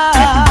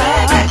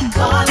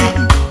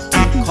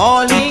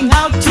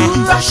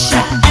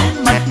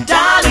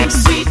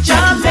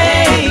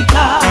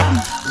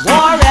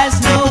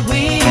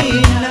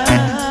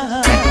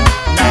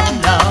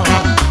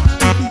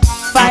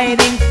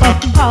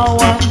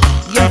 power,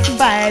 you're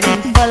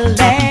fighting for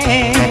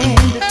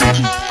land.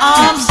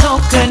 I'm so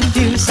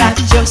confused, I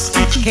just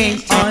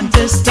can't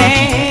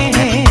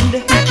understand.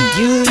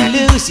 You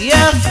lose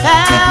your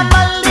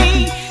family,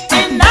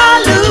 and I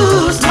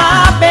lose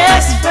my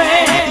best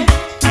friend.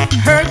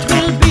 Hurt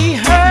will be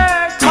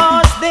hurt,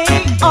 cause they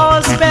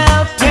all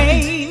spell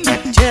pain.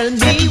 Tell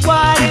me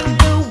what in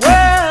the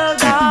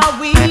world are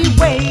we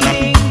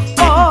waiting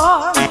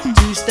for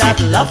to stop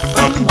love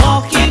from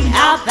walking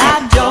out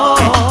that door?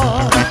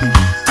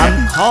 I'm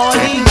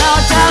calling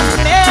out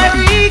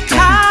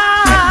America,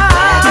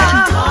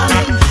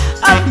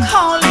 I'm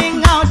calling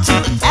out to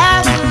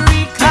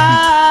Africa,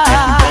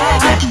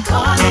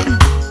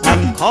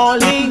 I'm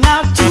calling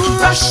out to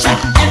Russia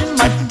and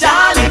my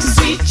darling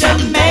sweet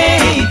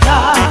Jamaica.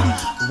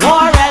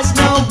 War has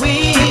no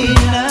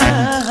winner.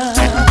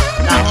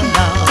 No,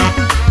 no.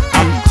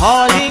 I'm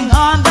calling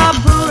on the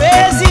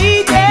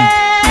president.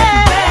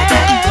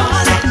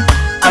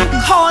 I'm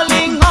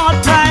calling on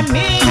prime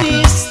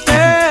ministers.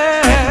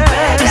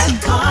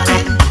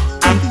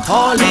 I'm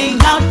calling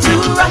out to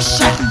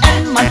Russia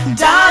and my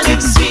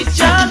darling sweet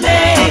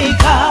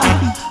Jamaica.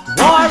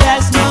 War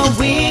has no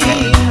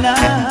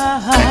winner.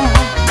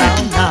 No,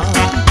 no.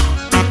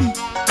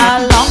 I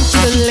long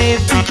to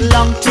live,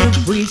 long to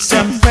breathe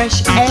some fresh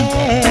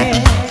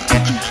air.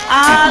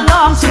 I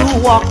long to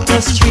walk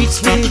the streets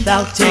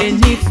without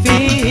any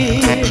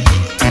fear.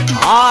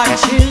 Our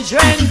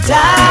children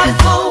die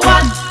for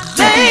what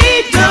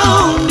they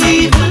don't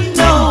even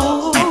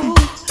know.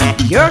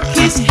 Your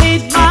kids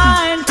hate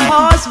mine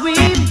cause we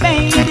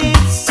made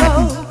it so.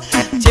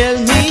 Tell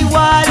me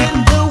what in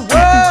the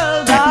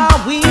world are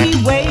we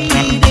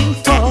waiting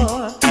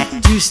for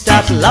to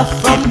stop love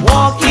from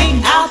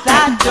walking out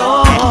that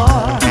door?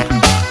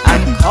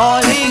 I'm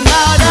calling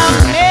out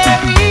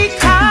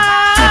America,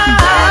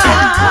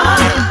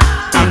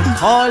 I'm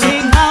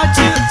calling out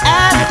to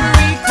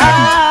Africa,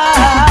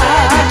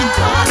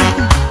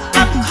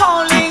 I'm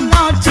calling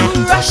out to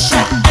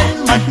Russia and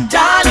my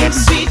darling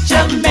sweet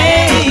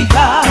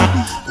Jamaica.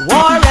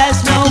 War has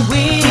no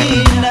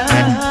winner.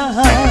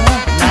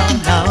 No,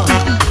 no.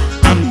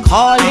 I'm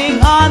calling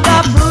on the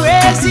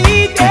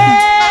president.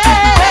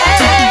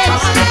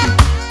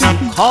 I'm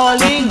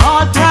calling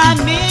on prime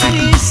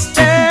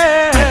ministers.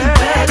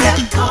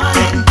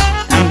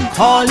 I'm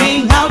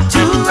calling out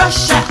to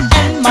Russia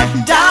and my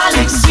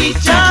darling sweet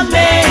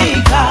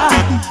Jamaica.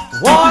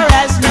 War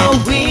has no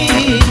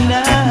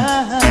winner.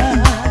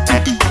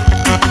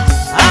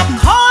 I'm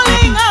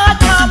calling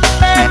out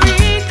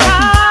America.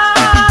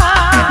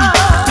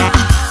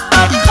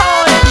 I'm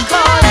calling,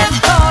 calling,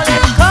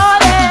 calling,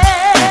 calling.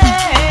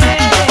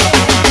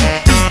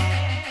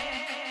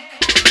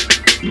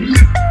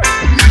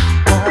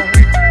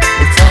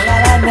 It's all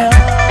that I know.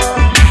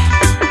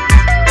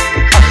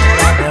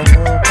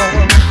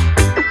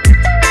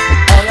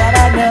 All that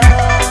I know.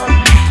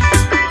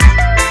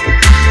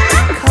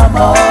 Come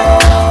on,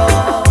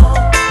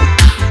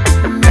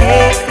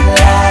 make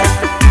life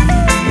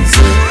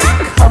easy.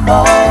 Come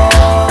on,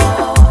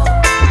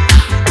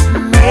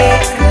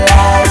 make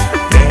life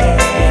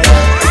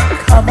better.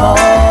 Come on,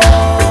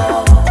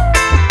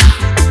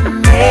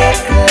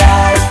 make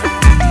life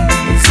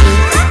easy.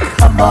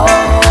 Come on,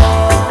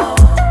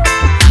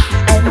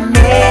 and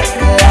make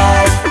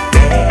life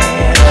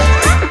better.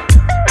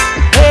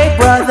 Hey,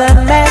 brother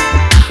man,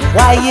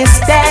 why you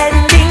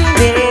standing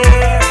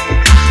there?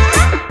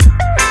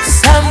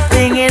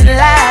 Something in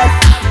life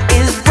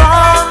is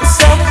wrong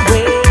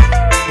somewhere.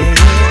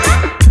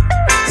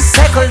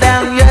 Settle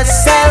down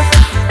yourself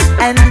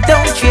and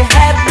don't you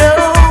have no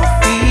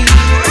fear.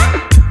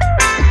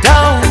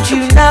 Don't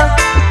you know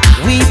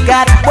we've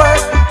got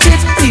work to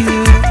do?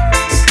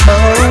 So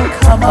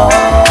come on,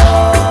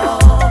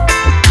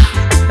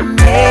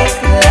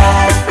 make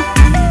life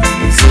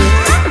easy.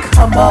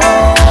 Come on,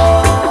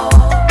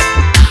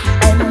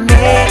 and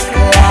make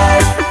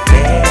life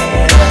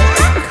better.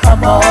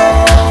 Come on,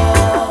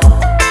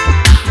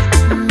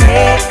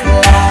 make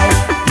life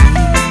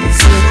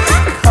easy.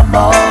 Come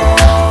on,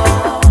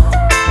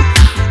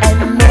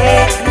 and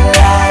make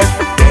life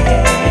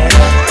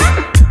better.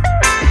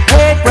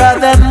 Hey,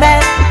 brother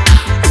man,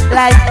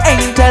 life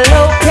ain't a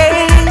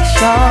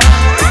location.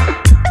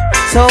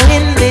 So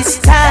in this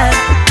time,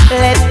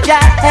 let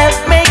Jah help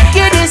make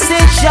your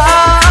decisions.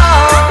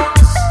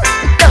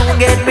 Don't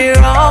get me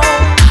wrong,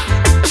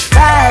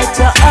 try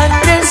to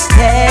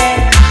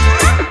understand.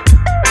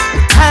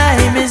 The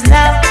time is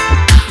now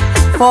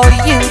for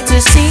you to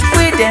seek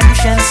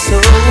redemption.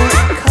 So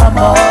come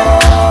on,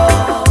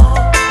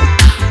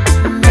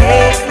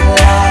 make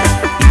life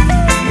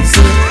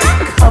easy.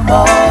 Come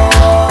on,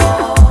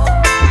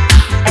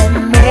 and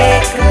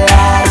make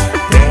life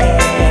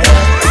better.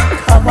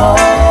 Come on,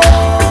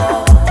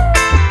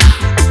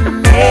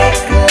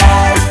 make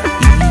life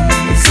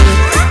easy.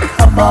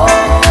 Come on,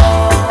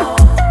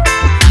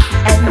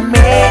 and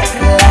make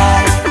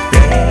life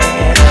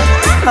better.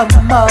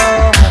 Come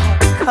on,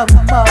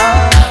 come on.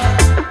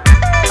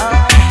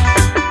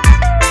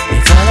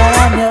 It's all that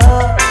I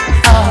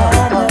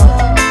know.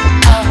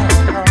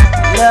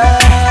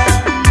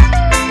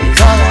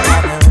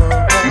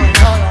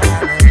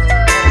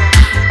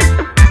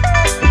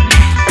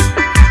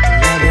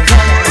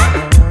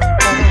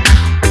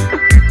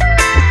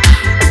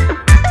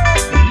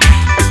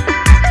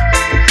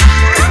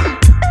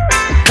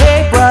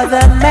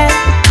 brother man,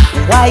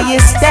 why you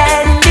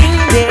standing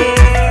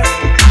there?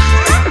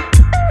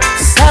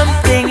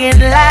 Something in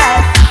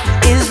life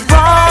is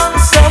wrong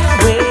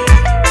somewhere.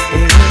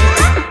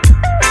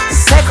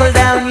 Settle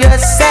down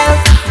yourself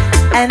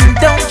and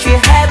don't you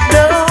have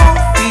no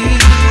fear.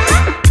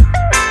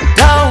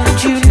 Don't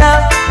you know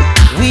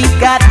we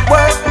got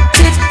work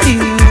to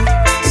do?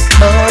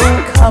 So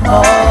come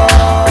on,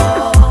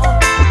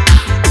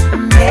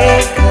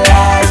 make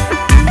life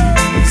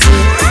easy.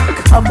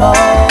 Come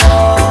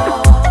on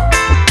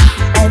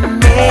and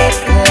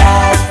make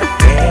life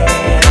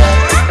better.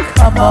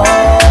 Come on,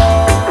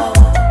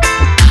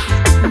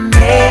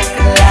 make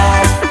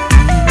life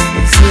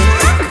easy.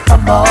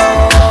 Come on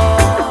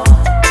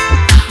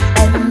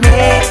and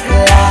make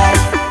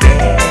life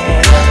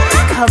better.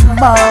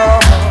 Come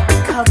on,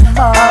 come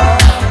on.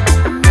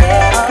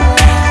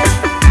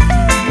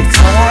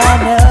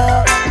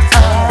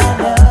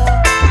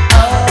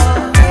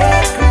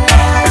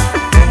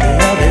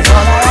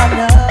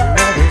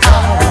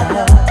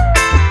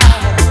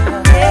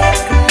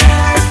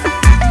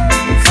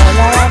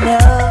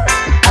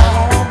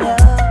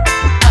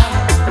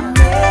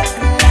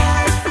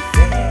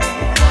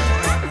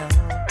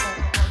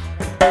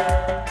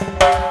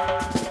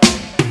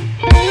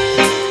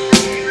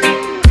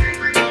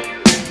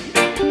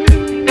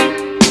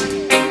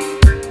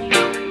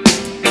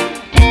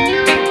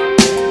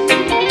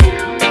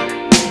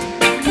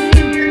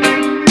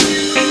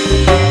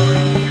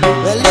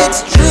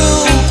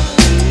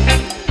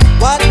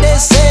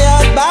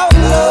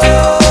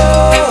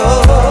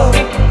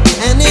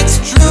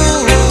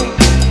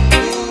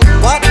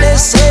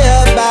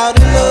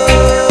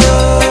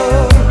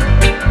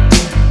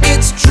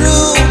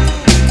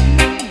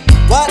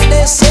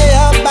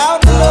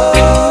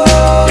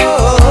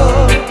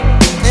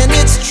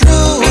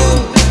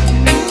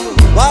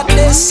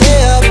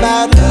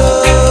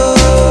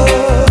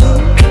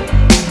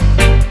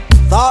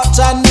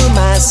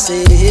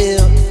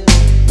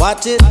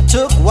 What it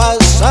took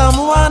was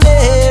someone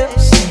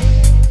else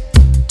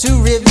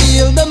to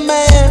reveal the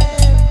man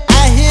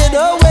I hid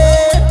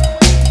away.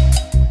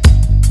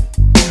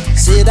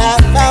 Said I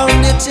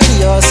found it in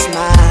your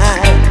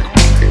smile,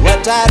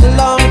 what I'd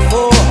longed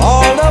for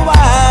all the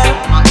while.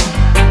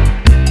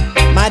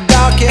 My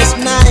darkest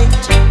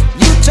night,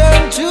 you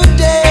turned to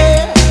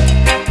day.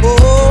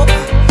 Oh,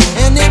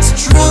 and it's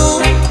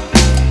true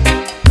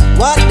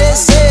what they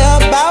say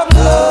about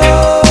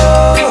love.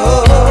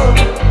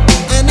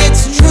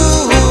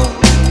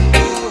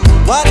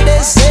 What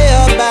they say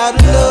about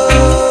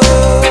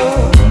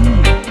love.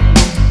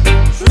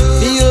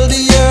 Feel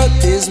the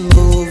earth is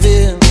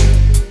moving,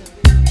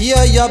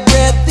 hear your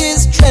breath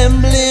is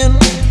trembling.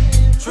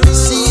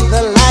 See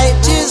the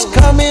light is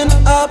coming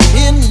up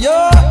in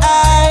your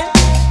eyes.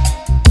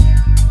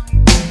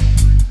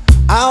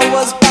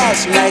 Hours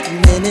pass like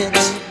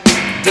minutes,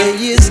 day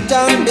is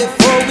done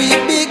before we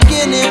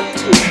begin it.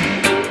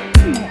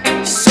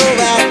 So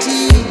at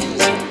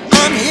ease,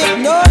 I'm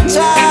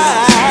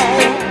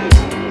hypnotized.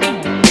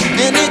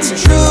 And it's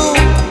true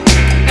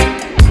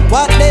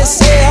what they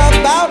say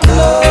about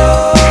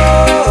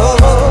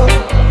love.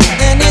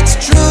 And it's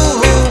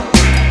true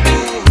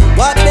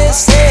what they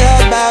say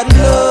about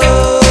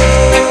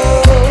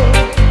love.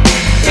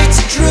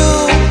 It's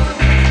true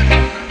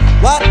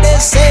what they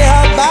say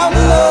about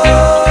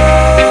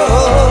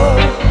love.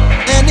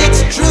 And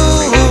it's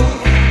true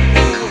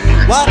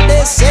what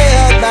they say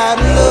about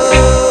love.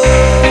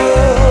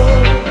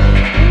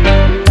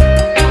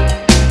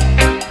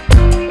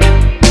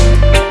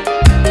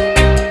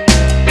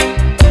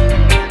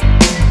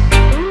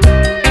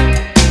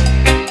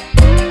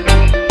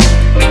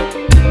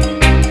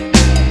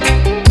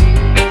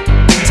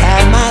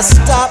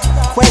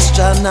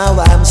 Now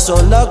I'm so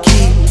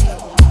lucky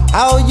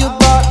how you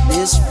brought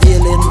this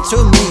feeling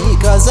to me,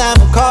 'cause I'm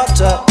caught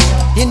up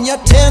in your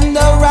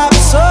tender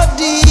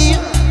rhapsody.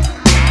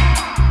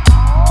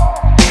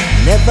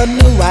 Never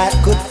knew I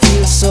could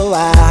feel so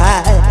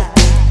high.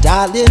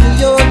 Darling,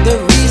 you're the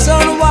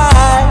reason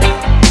why.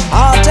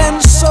 Heart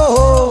and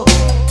soul,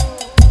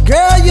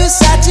 girl, you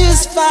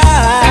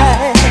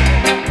satisfy.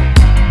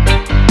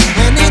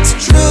 And it's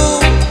true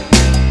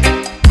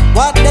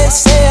what they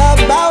say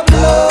about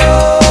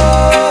love.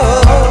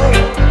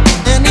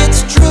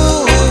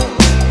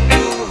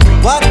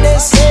 What they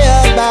say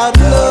about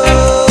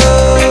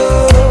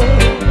love.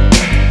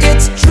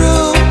 It's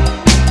true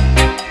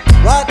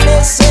what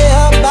they say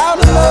about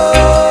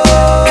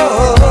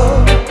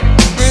love.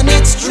 And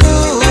it's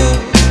true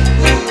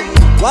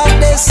what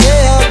they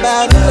say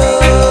about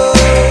love.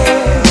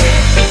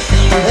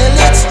 Well,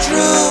 it's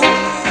true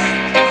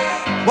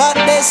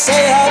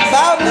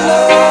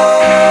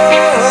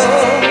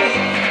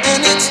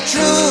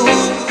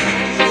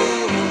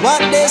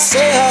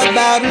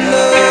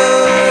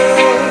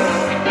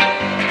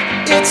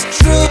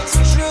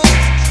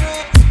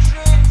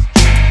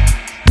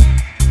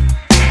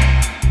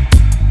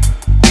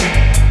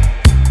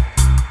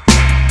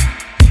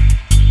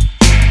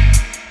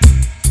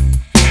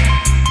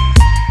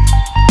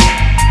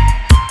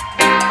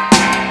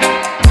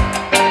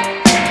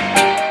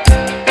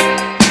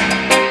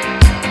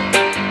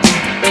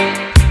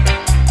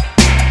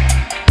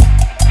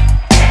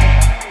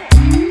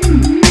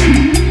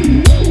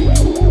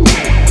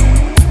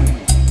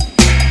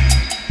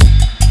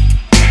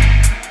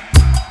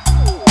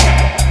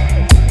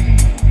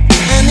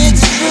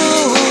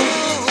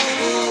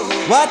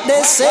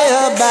they say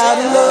about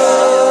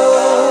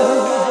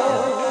love.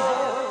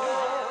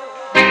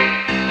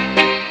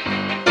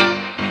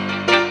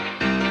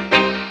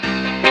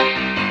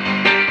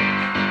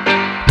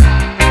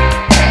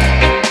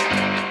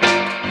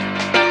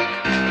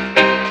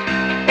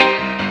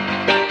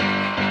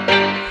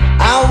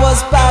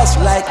 Hours pass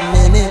like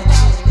minutes,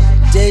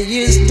 day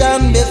is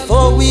done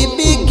before we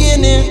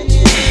begin it.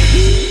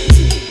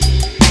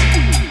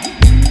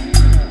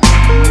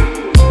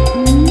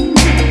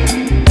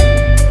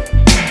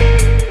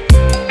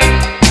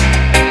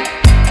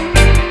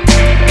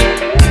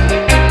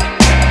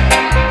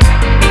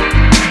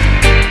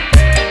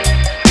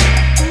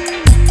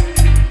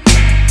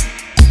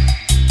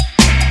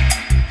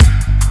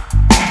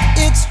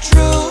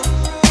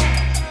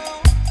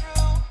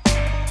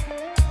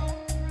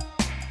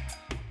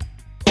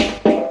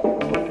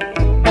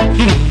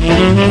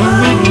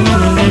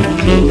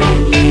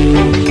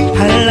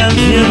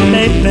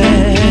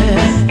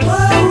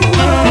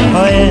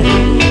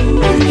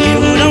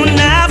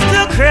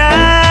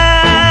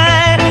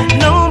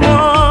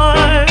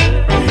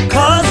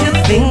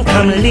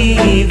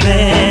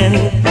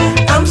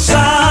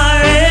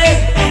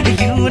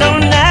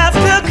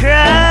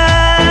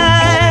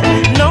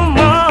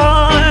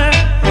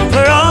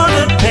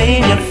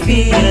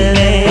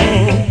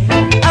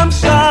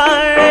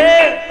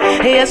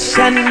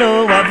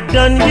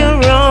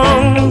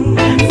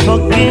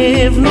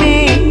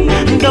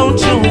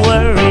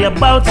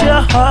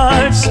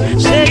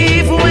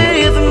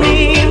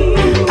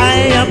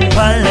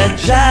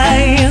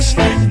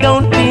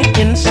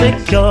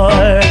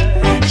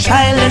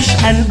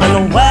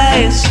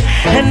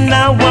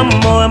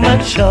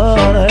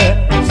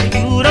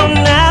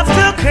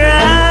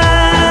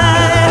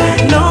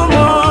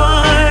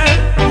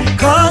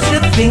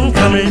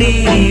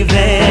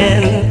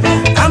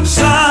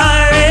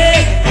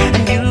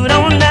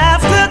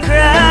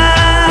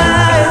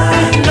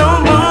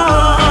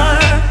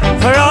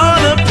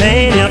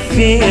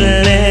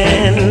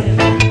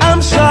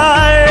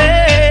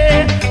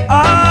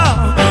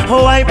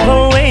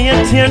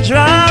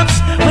 Teardrops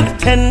with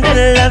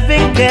tender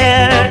loving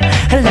care.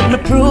 And let me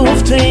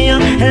prove to you,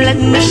 and let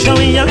me show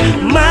you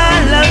my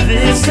love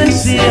is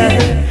sincere.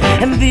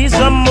 And these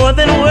are more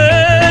than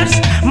words,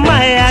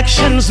 my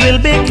actions will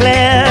be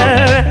clear.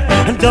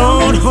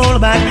 Don't hold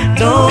back,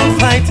 don't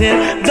fight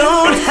it,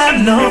 don't have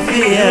no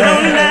fear.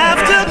 Don't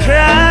have to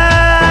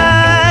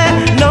cry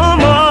no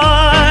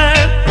more,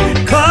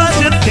 'cause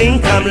you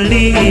think I'm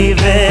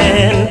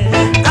leaving.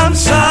 I'm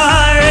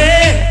sorry,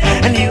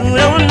 and you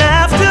don't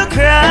have to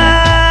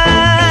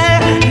cry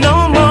no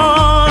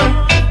more.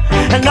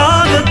 And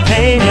all the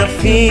pain you're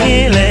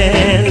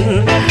feeling,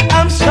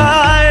 I'm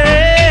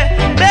sorry,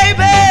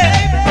 baby.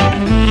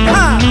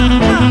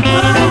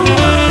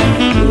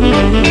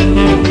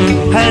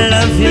 I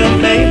love you,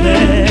 baby.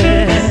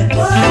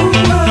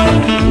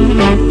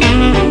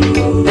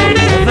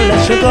 Never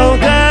let you go,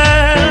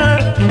 girl.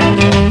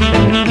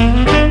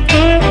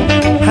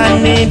 I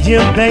need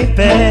you,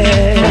 baby.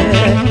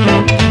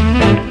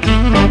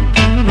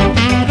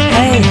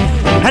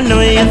 I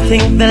know you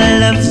think that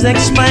love's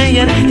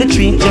expired. To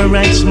treat you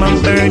right's my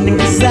burning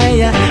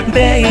desire,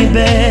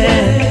 baby,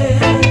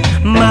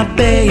 my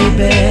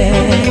baby.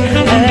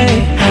 Hey,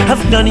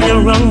 I've done you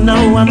wrong,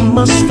 now I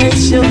must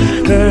face you.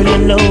 Girl, you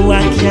know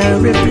I can't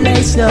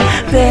replace you,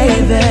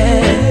 baby.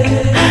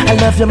 I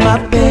love you, my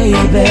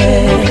baby.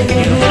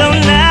 You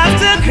don't have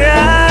to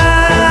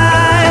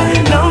cry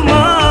no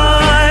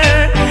more,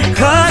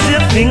 'cause you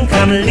think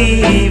I'm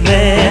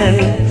leaving.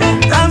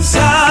 I'm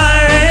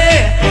sorry,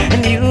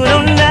 and you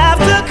don't have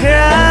to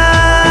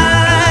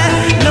cry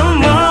no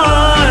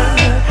more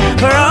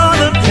for all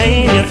the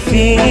pain you're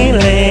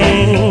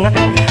feeling.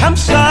 I'm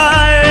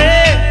sorry.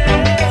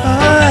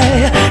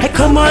 Hey,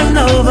 come on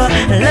over,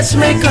 let's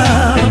make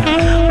up.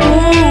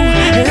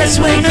 Ooh, let's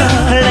wake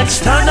up, let's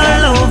start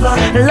all over,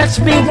 let's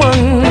be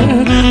one.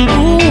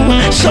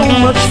 Ooh, so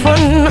much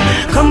fun.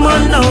 Come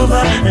on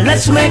over,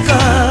 let's make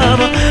up.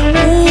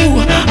 Ooh,